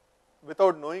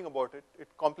without knowing about it, it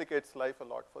complicates life a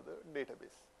lot for the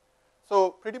database.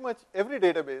 So pretty much every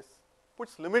database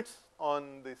puts limits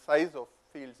on the size of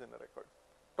fields in a record,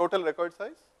 total record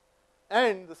size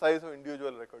and the size of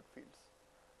individual record fields.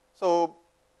 So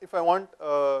if I want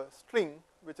a string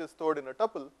which is stored in a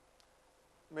tuple,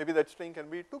 maybe that string can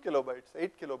be 2 kilobytes,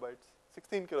 8 kilobytes,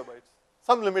 16 kilobytes.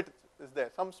 some limit is there,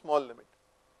 some small limit.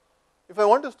 If I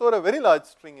want to store a very large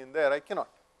string in there, I cannot.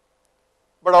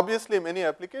 But obviously many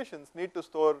applications need to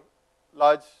store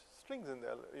large strings in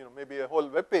there, maybe a whole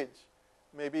web page,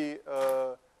 maybe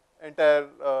an entire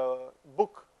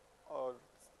book, or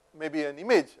maybe an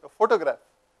image, a photograph,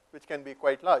 which can be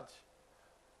quite large.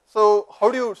 So how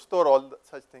do you store all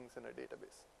such things in a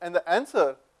database? And the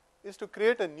answer is to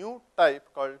create a new type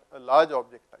called a large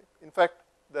object type. In fact,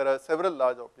 there are several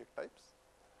large object types,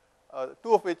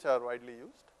 two of which are widely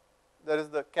used. There is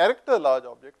the character large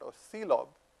object, or CLOB,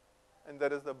 and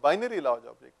there is the binary large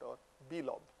object, or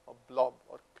BLOB, or blob,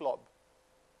 or clob.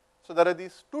 So there are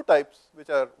these two types which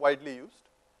are widely used,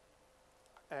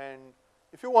 and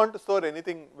if you want to store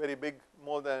anything very big,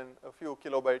 more than a few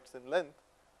kilobytes in length,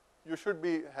 you should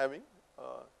be having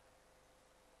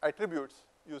attributes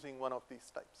using one of these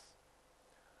types.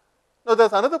 Now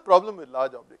there's another problem with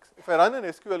large objects. If I run an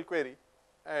SQL query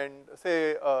and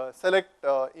say select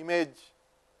image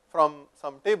from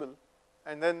some table,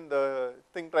 and then the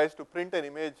thing tries to print an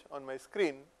image on my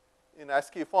screen in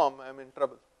ASCII form, I'm in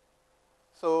trouble.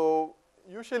 So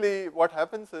usually what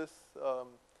happens is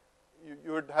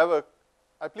you would have a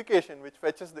application which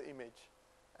fetches the image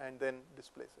and then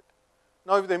displays it.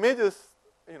 Now if the image is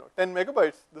 10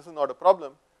 megabytes, this is not a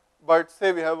problem, but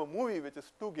say we have a movie which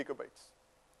is 2 gigabytes,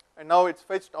 and now it's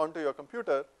fetched onto your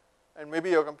computer, and maybe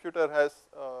your computer has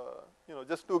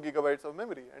just 2 gigabytes of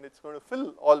memory, and it's going to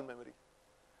fill all memory.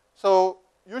 So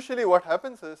usually what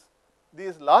happens is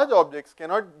these large objects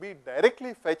cannot be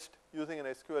directly fetched using an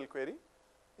SQL query.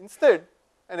 Instead,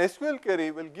 an SQL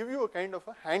query will give you a kind of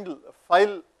a handle, a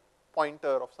file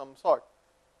pointer of some sort,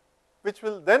 which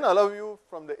will then allow you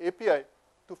from the API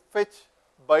to fetch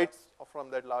bytes from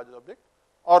that large object,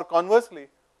 or conversely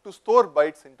to store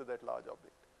bytes into that large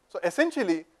object. So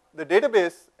essentially the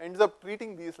database ends up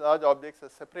treating these large objects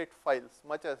as separate files,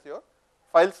 much as your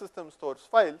file system stores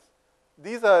files.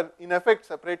 These are in effect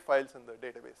separate files in the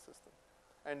database system,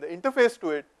 and the interface to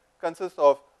it consists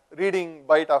of reading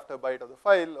byte after byte of the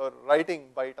file, or writing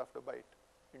byte after byte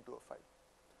into a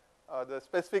file. The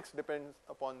specifics depends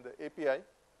upon the API.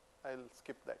 I'll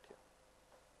skip that here.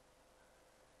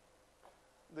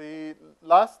 The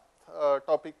last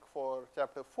topic for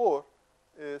chapter 4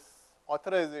 is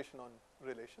authorization on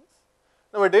relations.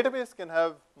 Now a database can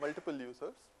have multiple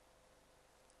users,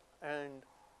 and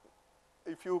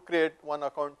if you create one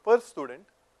account per student,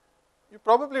 you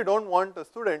probably don't want a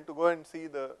student to go and see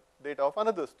the data of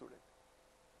another student.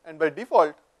 And by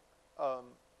default,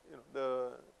 the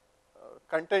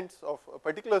contents of a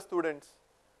particular student's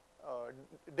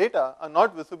data are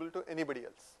not visible to anybody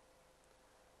else.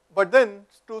 But then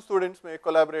two students may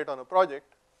collaborate on a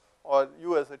project, or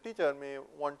you as a teacher may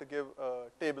want to give a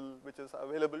table which is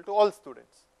available to all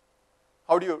students.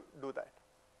 How do you do that?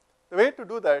 The way to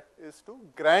do that is to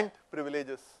grant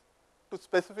privileges to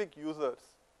specific users,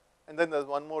 and then there's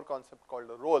one more concept called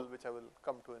a role, which I will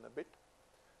come to in a bit.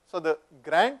 So the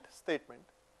grant statement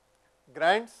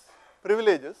grants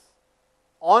privileges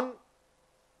on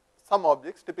some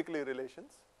objects, typically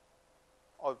relations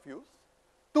or views,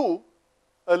 to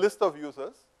a list of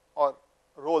users, or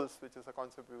roles, which is a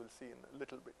concept we will see in a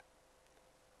little bit.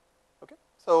 Okay,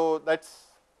 so that's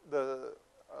the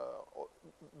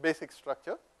basic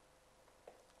structure.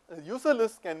 A user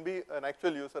list can be an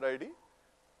actual user ID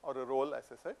or a role, as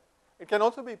I said. It can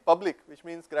also be public, which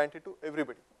means granted to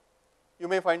everybody. You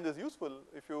may find this useful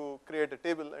if you create a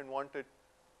table and want it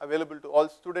available to all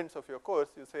students of your course.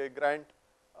 You say grant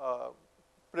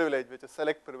privilege, which is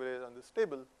select privilege on this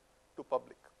table, to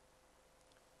public.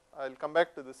 I'll come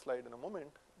back to this slide in a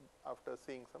moment after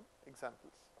seeing some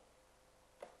examples.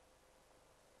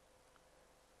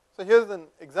 So here's an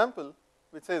example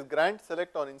which says grant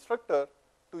select on instructor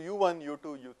to U1, U2,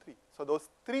 U3. So those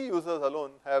 3 users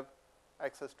alone have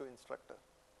access to instructor,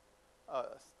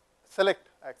 select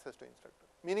access to instructor,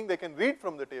 meaning they can read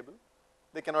from the table,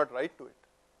 they cannot write to it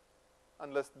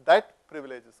unless that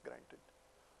privilege is granted.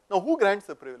 Now who grants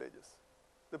the privileges?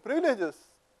 The privileges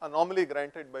are normally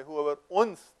granted by whoever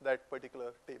owns that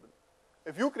particular table.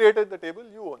 If you created the table,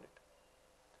 you own it.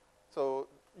 So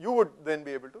you would then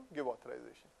be able to give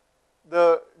authorization.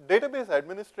 The database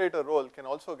administrator role can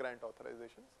also grant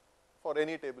authorizations for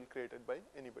any table created by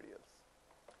anybody else.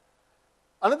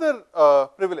 Another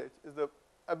privilege is the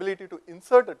ability to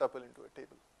insert a tuple into a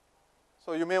table.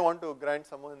 So you may want to grant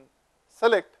someone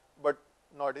select but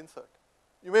not insert.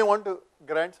 You may want to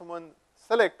grant someone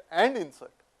select and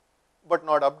insert but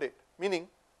not update, meaning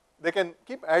they can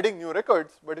keep adding new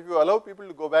records, but if you allow people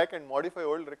to go back and modify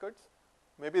old records,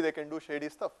 maybe they can do shady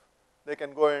stuff. They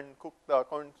can go and cook the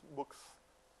account books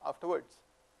afterwards.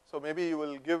 So maybe you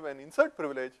will give an insert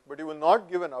privilege, but you will not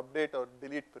give an update or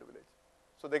delete privilege.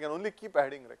 So they can only keep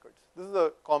adding records. This is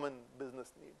a common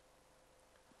business need.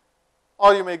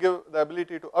 Or you may give the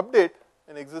ability to update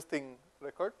an existing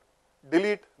record,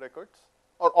 delete records,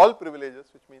 or all privileges,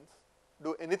 which means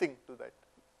do anything to that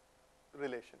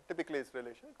relation. Typically it's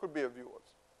relation, it could be a view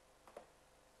also.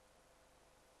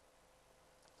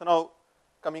 So now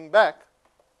coming back,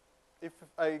 if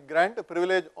I grant a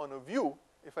privilege on a view,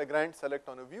 if I grant select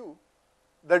on a view,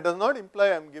 that does not imply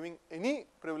I am giving any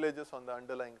privileges on the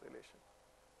underlying relation.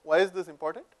 Why is this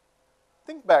important?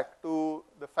 Think back to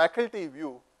the faculty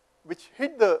view which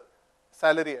hid the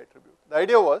salary attribute. The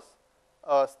idea was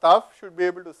staff should be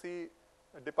able to see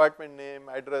a department name,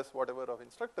 address, whatever of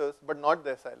instructors, but not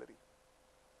their salary.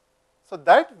 So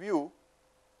that view,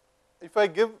 if I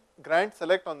grant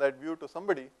select on that view to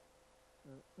somebody,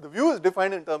 the view is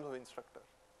defined in terms of instructor,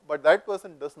 but that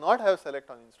person does not have select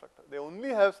on instructor. They only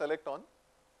have select on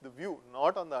the view,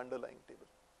 not on the underlying table.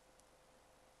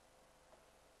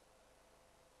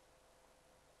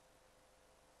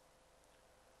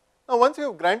 Now once you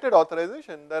have granted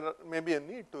authorization, there may be a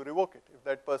need to revoke it. If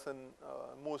that person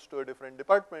moves to a different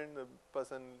department, the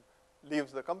person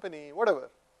leaves the company, whatever,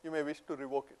 you may wish to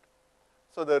revoke it.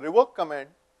 So the revoke command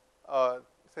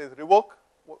says revoke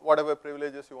whatever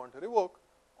privileges you want to revoke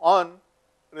on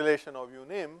relation of view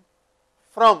name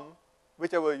from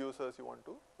whichever users you want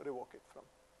to revoke it from.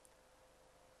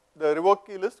 The revoke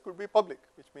key list could be public,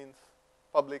 which means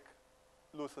public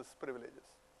loses privileges.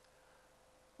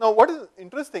 Now what is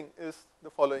interesting is the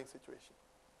following situation.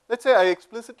 Let's say I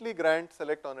explicitly grant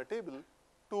select on a table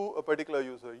to a particular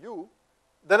user u,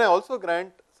 then I also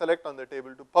grant select on the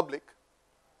table to public,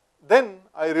 then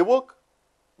I revoke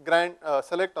grant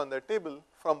select on that table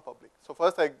from public. So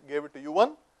first I gave it to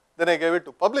u1, then I gave it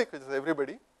to public, which is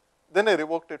everybody, then I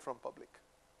revoked it from public.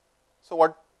 So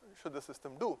what should the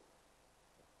system do?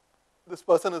 This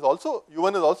person is also,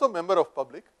 u1 is also a member of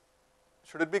public.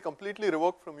 Should it be completely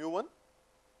revoked from u1?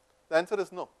 The answer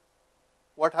is no.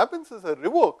 What happens is a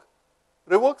revoke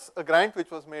revokes a grant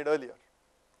which was made earlier.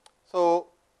 So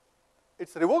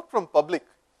it's revoked from public,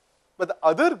 but the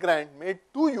other grant made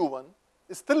to u1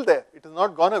 is still there. It is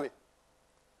not gone away.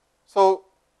 So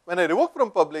when I revoke from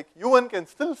public, u1 can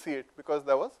still see it because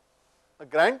there was a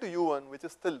grant to u1 which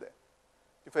is still there.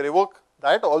 If I revoke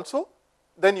that also,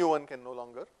 then u1 can no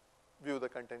longer view the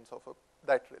contents of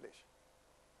that relation.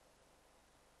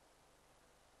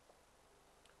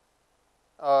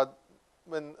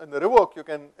 When in the revoke, you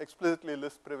can explicitly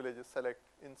list privileges, select,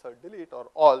 insert, delete, or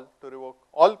all to revoke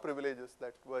all privileges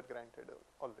that were granted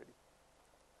already.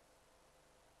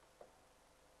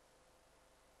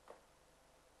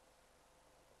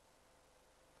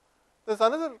 There is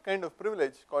another kind of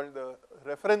privilege called the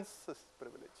references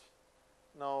privilege.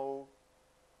 Now,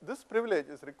 this privilege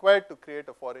is required to create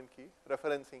a foreign key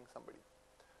referencing somebody.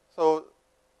 So,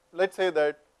 let us say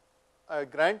that I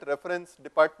grant reference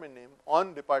department name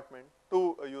on department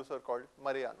to a user called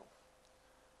Mariano.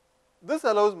 This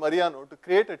allows Mariano to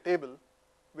create a table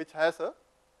which has a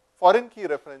foreign key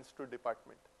reference to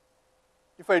department.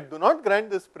 If I do not grant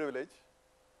this privilege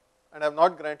and I have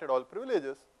not granted all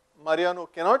privileges, Mariano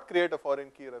cannot create a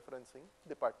foreign key referencing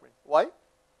department. Why?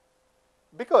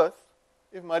 Because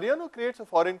if Mariano creates a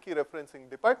foreign key referencing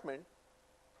department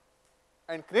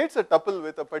and creates a tuple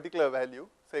with a particular value,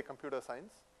 say computer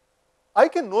science, I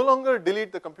can no longer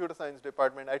delete the computer science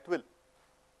department at will.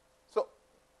 So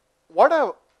what I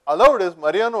have allowed is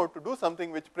Mariano to do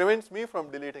something which prevents me from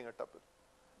deleting a tuple.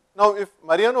 Now if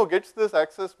Mariano gets this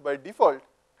access by default,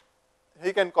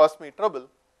 he can cause me trouble.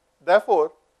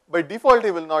 Therefore, by default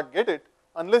he will not get it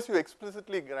unless you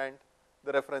explicitly grant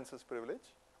the references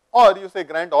privilege, or you say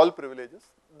grant all privileges,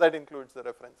 that includes the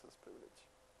references privilege.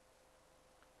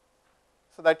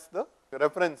 So that's the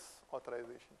reference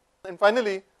authorization. And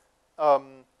finally,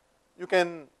 you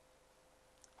can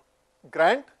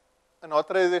grant an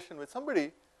authorization with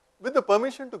somebody with the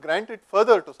permission to grant it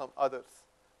further to some others.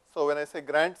 So when I say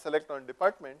grant select on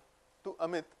department to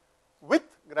Amit with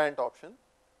grant option,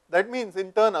 that means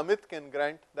in turn Amit can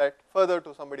grant that further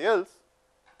to somebody else,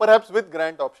 perhaps with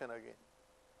grant option again.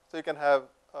 So you can have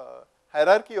a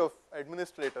hierarchy of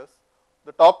administrators.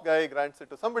 The top guy grants it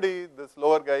to somebody, this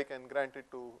lower guy can grant it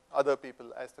to other people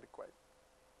as required.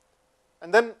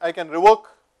 And then I can revoke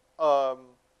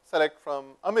select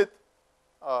from Amit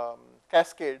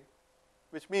cascade,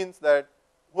 which means that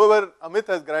whoever Amit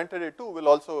has granted it to will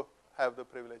also have the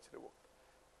privilege revoked.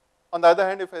 On the other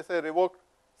hand, if I say revoke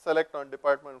select on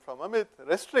department from Amit,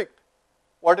 restrict,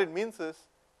 what it means is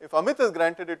if Amit has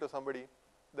granted it to somebody,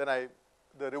 then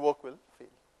the revoke will fail.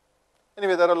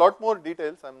 Anyway, there are a lot more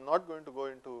details. I am not going to go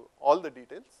into all the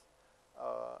details.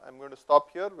 I am going to stop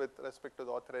here with respect to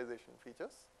the authorization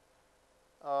features.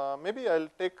 Maybe I will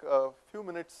take a few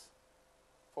minutes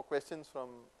for questions from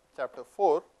chapter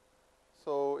 4.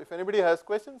 So, if anybody has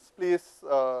questions, please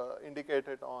indicate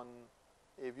it on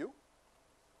a view.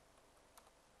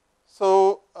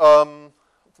 So,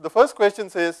 the first question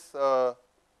says,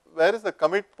 where is the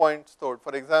commit point stored?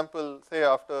 For example, say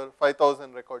after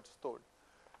 5,000 records stored.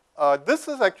 This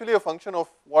is actually a function of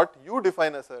what you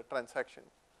define as a transaction.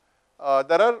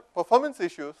 There are performance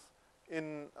issues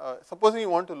in, supposing you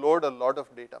want to load a lot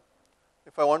of data.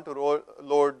 If I want to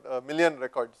load a million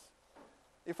records,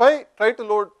 if I try to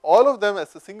load all of them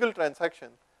as a single transaction,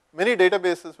 many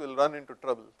databases will run into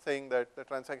trouble saying that the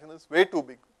transaction is way too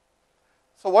big.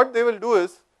 So what they will do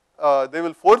is, they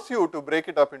will force you to break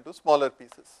it up into smaller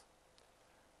pieces.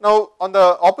 Now on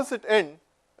the opposite end,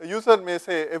 a user may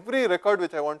say every record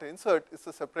which I want to insert is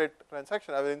a separate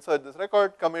transaction. I will insert this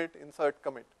record, commit, insert,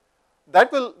 commit.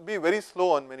 That will be very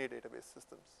slow on many database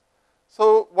systems.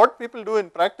 So what people do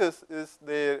in practice is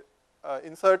they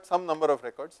insert some number of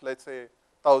records, let's say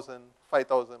 1,000,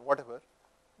 5,000, whatever.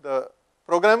 The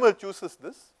programmer chooses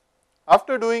this.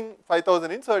 After doing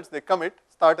 5,000 inserts, they commit,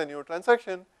 start a new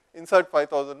transaction, insert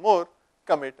 5,000 more,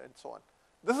 commit, and so on.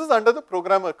 This is under the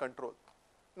programmer control.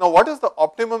 Now what is the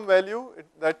optimum value?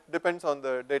 That depends on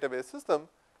the database system,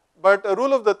 but a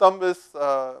rule of the thumb is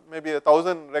maybe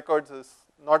 1,000 records is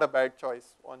not a bad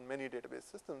choice on many database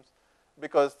systems,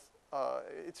 because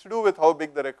it's to do with how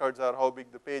big the records are, how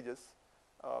big the page is,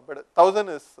 but 1,000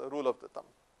 is a rule of the thumb.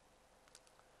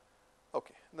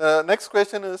 Okay. The next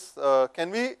question is,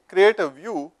 can we create a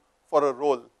view for a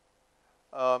role?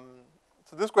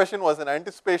 So this question was an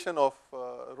anticipation of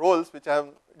roles, which I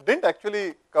didn't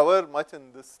actually cover much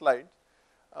in this slide.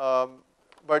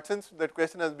 But since that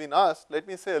question has been asked, let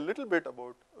me say a little bit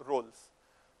about roles.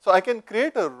 So I can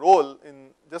create a role in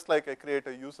just like I create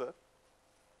a user.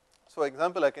 So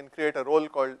example, I can create a role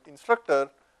called instructor,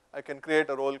 I can create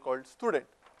a role called student.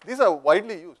 These are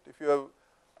widely used. If you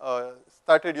have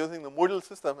started using the Moodle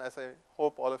system, as I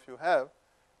hope all of you have,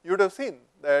 you would have seen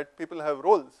that people have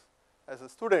roles as a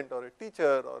student or a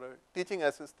teacher or a teaching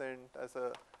assistant, as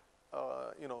a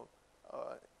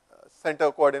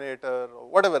center coordinator or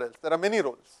whatever else. There are many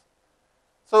roles.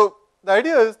 So the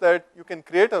idea is that you can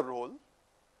create a role,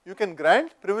 you can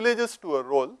grant privileges to a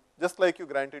role just like you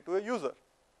grant it to a user.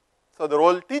 So the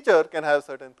role teacher can have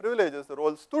certain privileges, the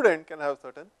role student can have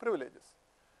certain privileges.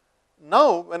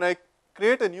 Now when I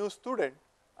create a new student,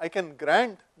 I can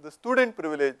grant the student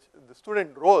privilege, the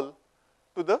student role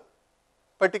to the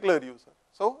particular user.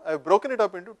 So I have broken it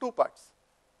up into two parts: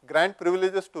 grant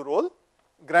privileges to role,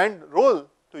 grant role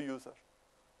to user.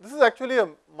 This is actually a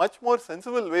much more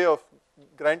sensible way of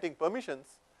granting permissions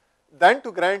than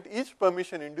to grant each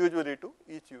permission individually to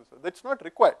each user. That's not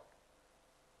required.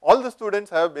 All the students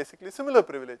have basically similar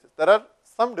privileges. There are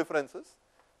some differences,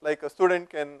 like a student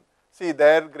can see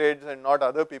their grades and not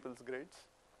other people's grades,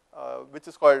 which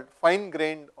is called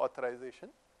fine-grained authorization.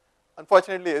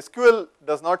 Unfortunately, SQL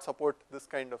does not support this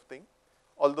kind of thing,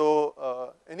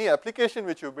 although any application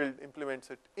which you build implements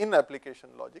it in application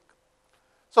logic.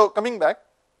 So coming back,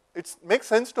 it makes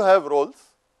sense to have roles,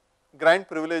 grant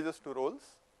privileges to roles,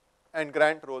 and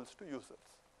grant roles to users.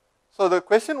 So the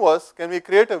question was, can we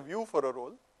create a view for a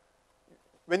role?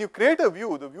 When you create a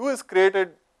view, the view is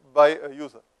created by a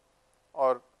user,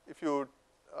 or if you,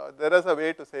 there is a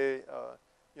way to say,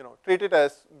 treat it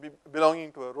as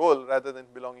belonging to a role rather than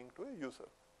belonging to a user.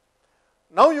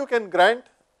 Now you can grant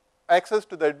access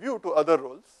to that view to other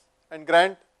roles and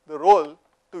grant the role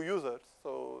to users.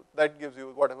 So that gives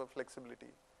you whatever flexibility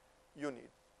you need.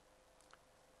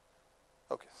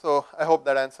 Okay, so I hope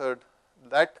that answered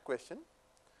that question.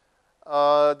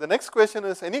 The next question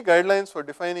is, any guidelines for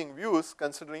defining views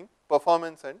considering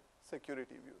performance and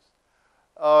security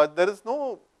views? There is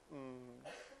no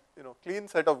clean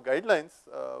set of guidelines.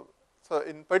 So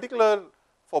in particular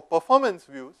for performance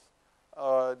views,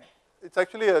 it's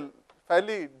actually a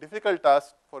fairly difficult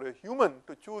task for a human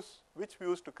to choose which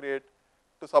views to create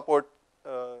to support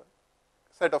a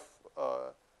set of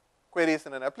queries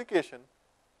in an application,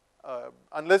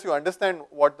 unless you understand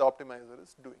what the optimizer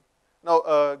is doing. Now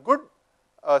a good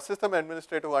system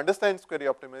administrator who understands query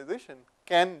optimization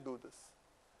can do this,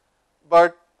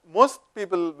 but most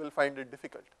people will find it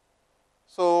difficult.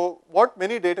 So what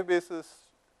many databases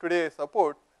today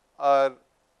support are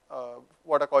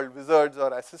what are called wizards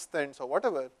or assistants or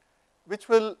whatever, which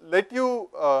will let you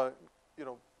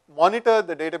monitor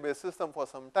the database system for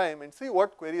some time and see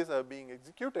what queries are being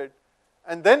executed,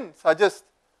 and then suggest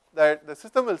that the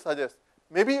system will suggest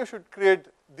maybe you should create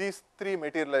these 3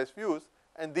 materialized views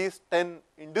and these 10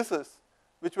 indices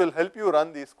which will help you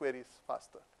run these queries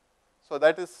faster. So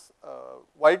that is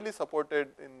widely supported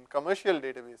in commercial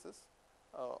databases,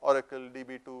 Oracle,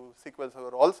 DB2, SQL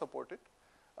Server all support it.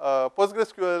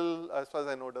 PostgreSQL, as far as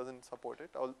I know, doesn't support it.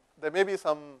 There may be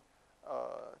some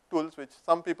tools which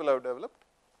some people have developed,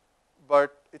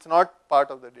 but it's not part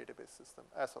of the database system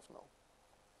as of now.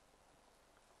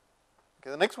 Okay,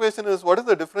 the next question is, what is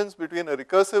the difference between a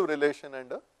recursive relation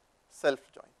and a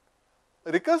self-join?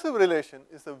 A recursive relation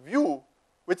is a view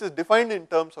which is defined in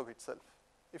terms of itself.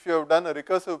 If you have done a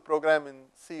recursive program in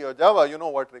C or Java, you know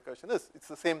what recursion is. It's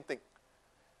the same thing.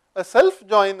 A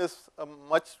self-join is a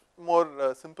much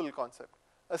more simple concept.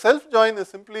 A self-join is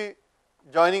simply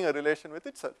joining a relation with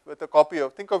itself, with a copy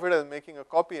of, think of it as making a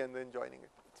copy and then joining it.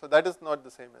 So that is not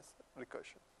the same as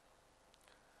recursion.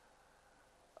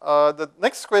 The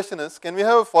next question is, can we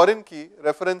have a foreign key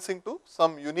referencing to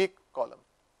some unique column?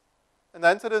 And the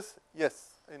answer is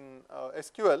yes. In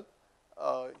SQL,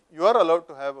 you are allowed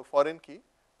to have a foreign key,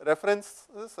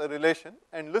 references a relation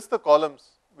and list the columns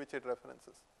which it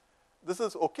references. This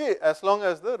is okay as long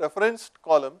as the referenced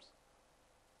columns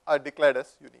are declared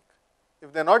as unique.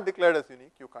 If they are not declared as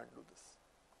unique, you can't do this.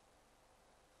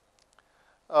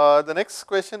 The next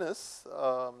question is,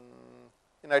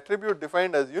 in attribute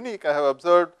defined as unique, I have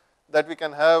observed that we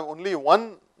can have only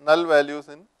one null values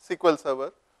in SQL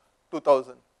Server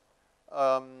 2000.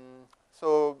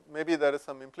 So maybe there is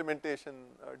some implementation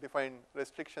defined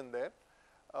restriction there.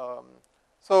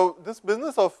 So this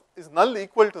business of is null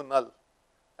equal to null,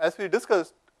 as we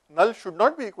discussed, null should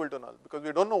not be equal to null because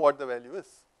we don't know what the value is.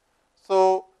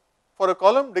 So for a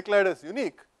column declared as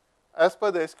unique, as per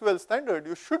the SQL standard,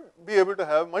 you should be able to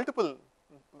have multiple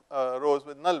rows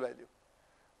with null value.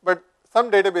 But some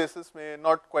databases may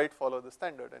not quite follow the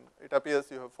standard, and it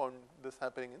appears you have found this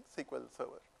happening in SQL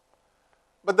Server.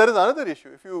 But there is another issue.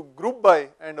 If you group by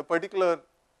and a particular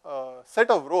set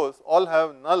of rows all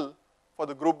have null for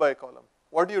the group by column,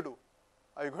 what do?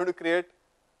 Are you going to create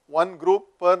one group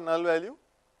per null value?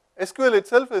 SQL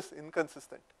itself is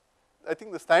inconsistent. I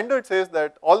think the standard says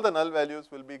that all the null values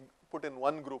will be put in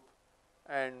one group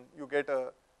and you get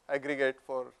a aggregate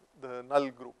for the null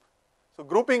group. So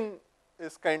grouping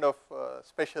is kind of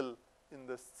special in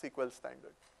the SQL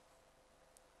standard.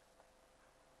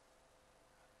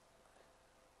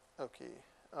 Okay.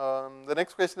 The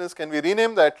next question is, can we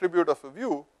rename the attribute of a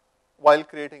view while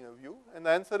creating a view? And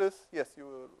the answer is yes,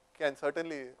 you can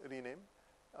certainly rename.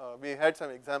 We had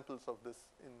some examples of this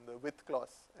in the with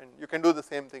clause, and you can do the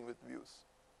same thing with views.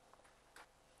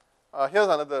 Here's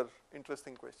another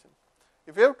interesting question.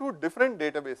 If we have two different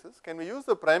databases, can we use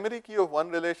the primary key of one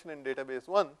relation in database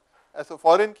 1 as a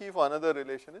foreign key for another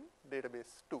relation in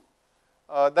database 2?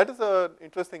 That is an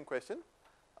interesting question,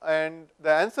 and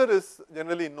the answer is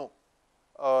generally no.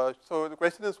 So the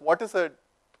question is, what is a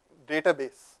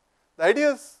database? The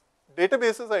idea is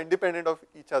databases are independent of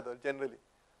each other generally.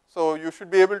 So you should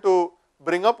be able to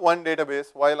bring up one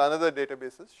database while another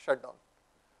database is shut down.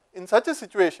 In such a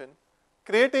situation,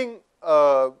 creating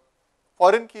a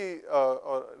foreign key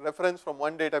or reference from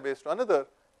one database to another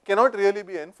cannot really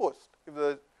be enforced. If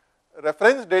the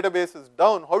reference database is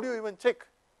down, how do you even check?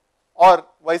 Or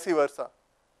vice versa.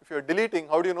 If you are deleting,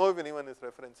 how do you know if anyone is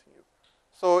referencing you?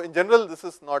 So in general, this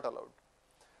is not allowed.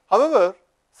 However,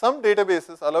 some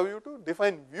databases allow you to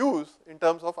define views in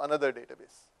terms of another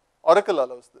database. Oracle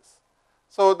allows this.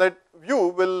 So that view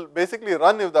will basically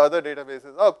run if the other database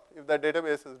is up. If that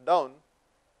database is down,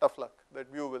 tough luck,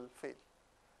 that view will fail.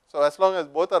 So as long as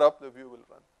both are up, the view will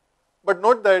run. But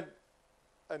note that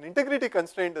an integrity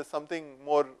constraint is something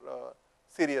more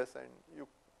serious, and you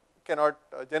cannot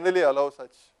generally allow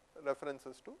such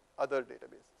references to other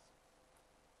databases.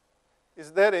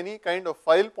 Is there any kind of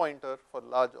file pointer for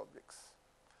large objects?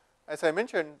 As I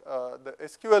mentioned, the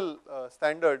SQL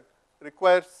standard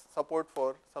requires support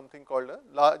for something called a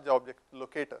large object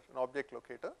locator, an object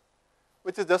locator,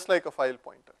 which is just like a file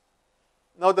pointer.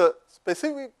 Now the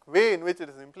specific way in which it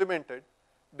is implemented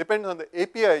depends on the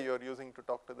API you are using to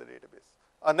talk to the database.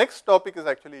 Our next topic is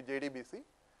actually JDBC.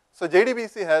 So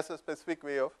JDBC has a specific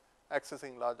way of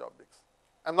accessing large objects.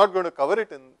 I'm not going to cover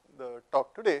it in the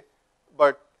talk today,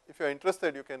 but if you are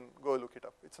interested, you can go look it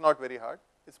up. It's not very hard.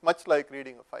 It's much like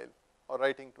reading a file or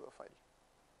writing to a file.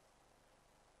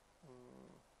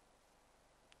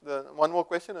 One more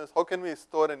question is, how can we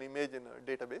store an image in a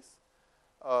database?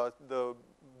 The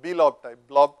blob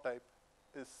type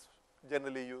is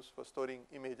generally used for storing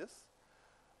images.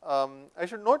 I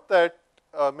should note that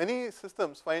many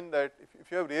systems find that if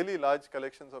you have really large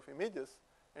collections of images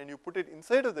and you put it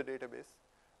inside of the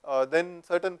database, then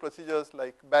certain procedures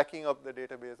like backing up the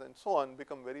database and so on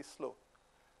become very slow.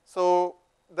 So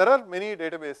there are many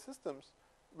database systems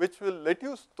which will let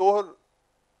you store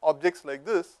objects like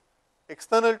this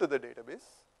external to the database,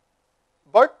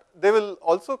 but they will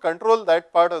also control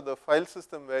that part of the file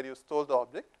system where you store the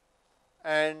object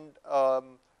and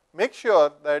make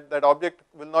sure that that object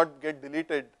will not get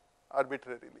deleted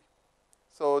arbitrarily.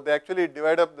 So they actually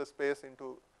divide up the space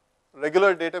into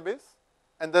regular database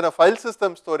and then a file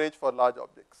system storage for large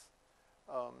objects.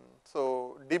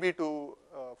 So DB2,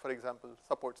 for example,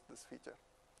 supports this feature.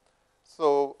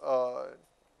 So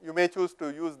you may choose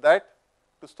to use that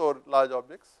to store large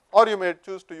objects, or you may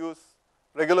choose to use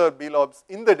regular blobs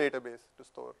in the database to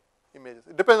store images.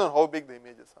 It depends on how big the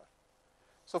images are.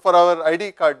 So for our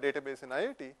ID card database in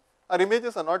IIT, our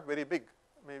images are not very big.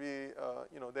 Maybe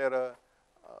they are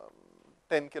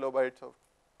 10 kilobytes or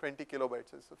 20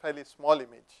 kilobytes. It's a fairly small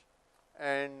image,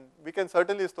 and we can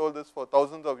certainly store this for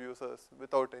thousands of users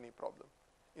without any problem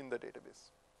in the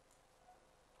database.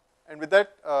 And with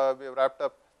that, we have wrapped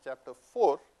up chapter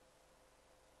 4.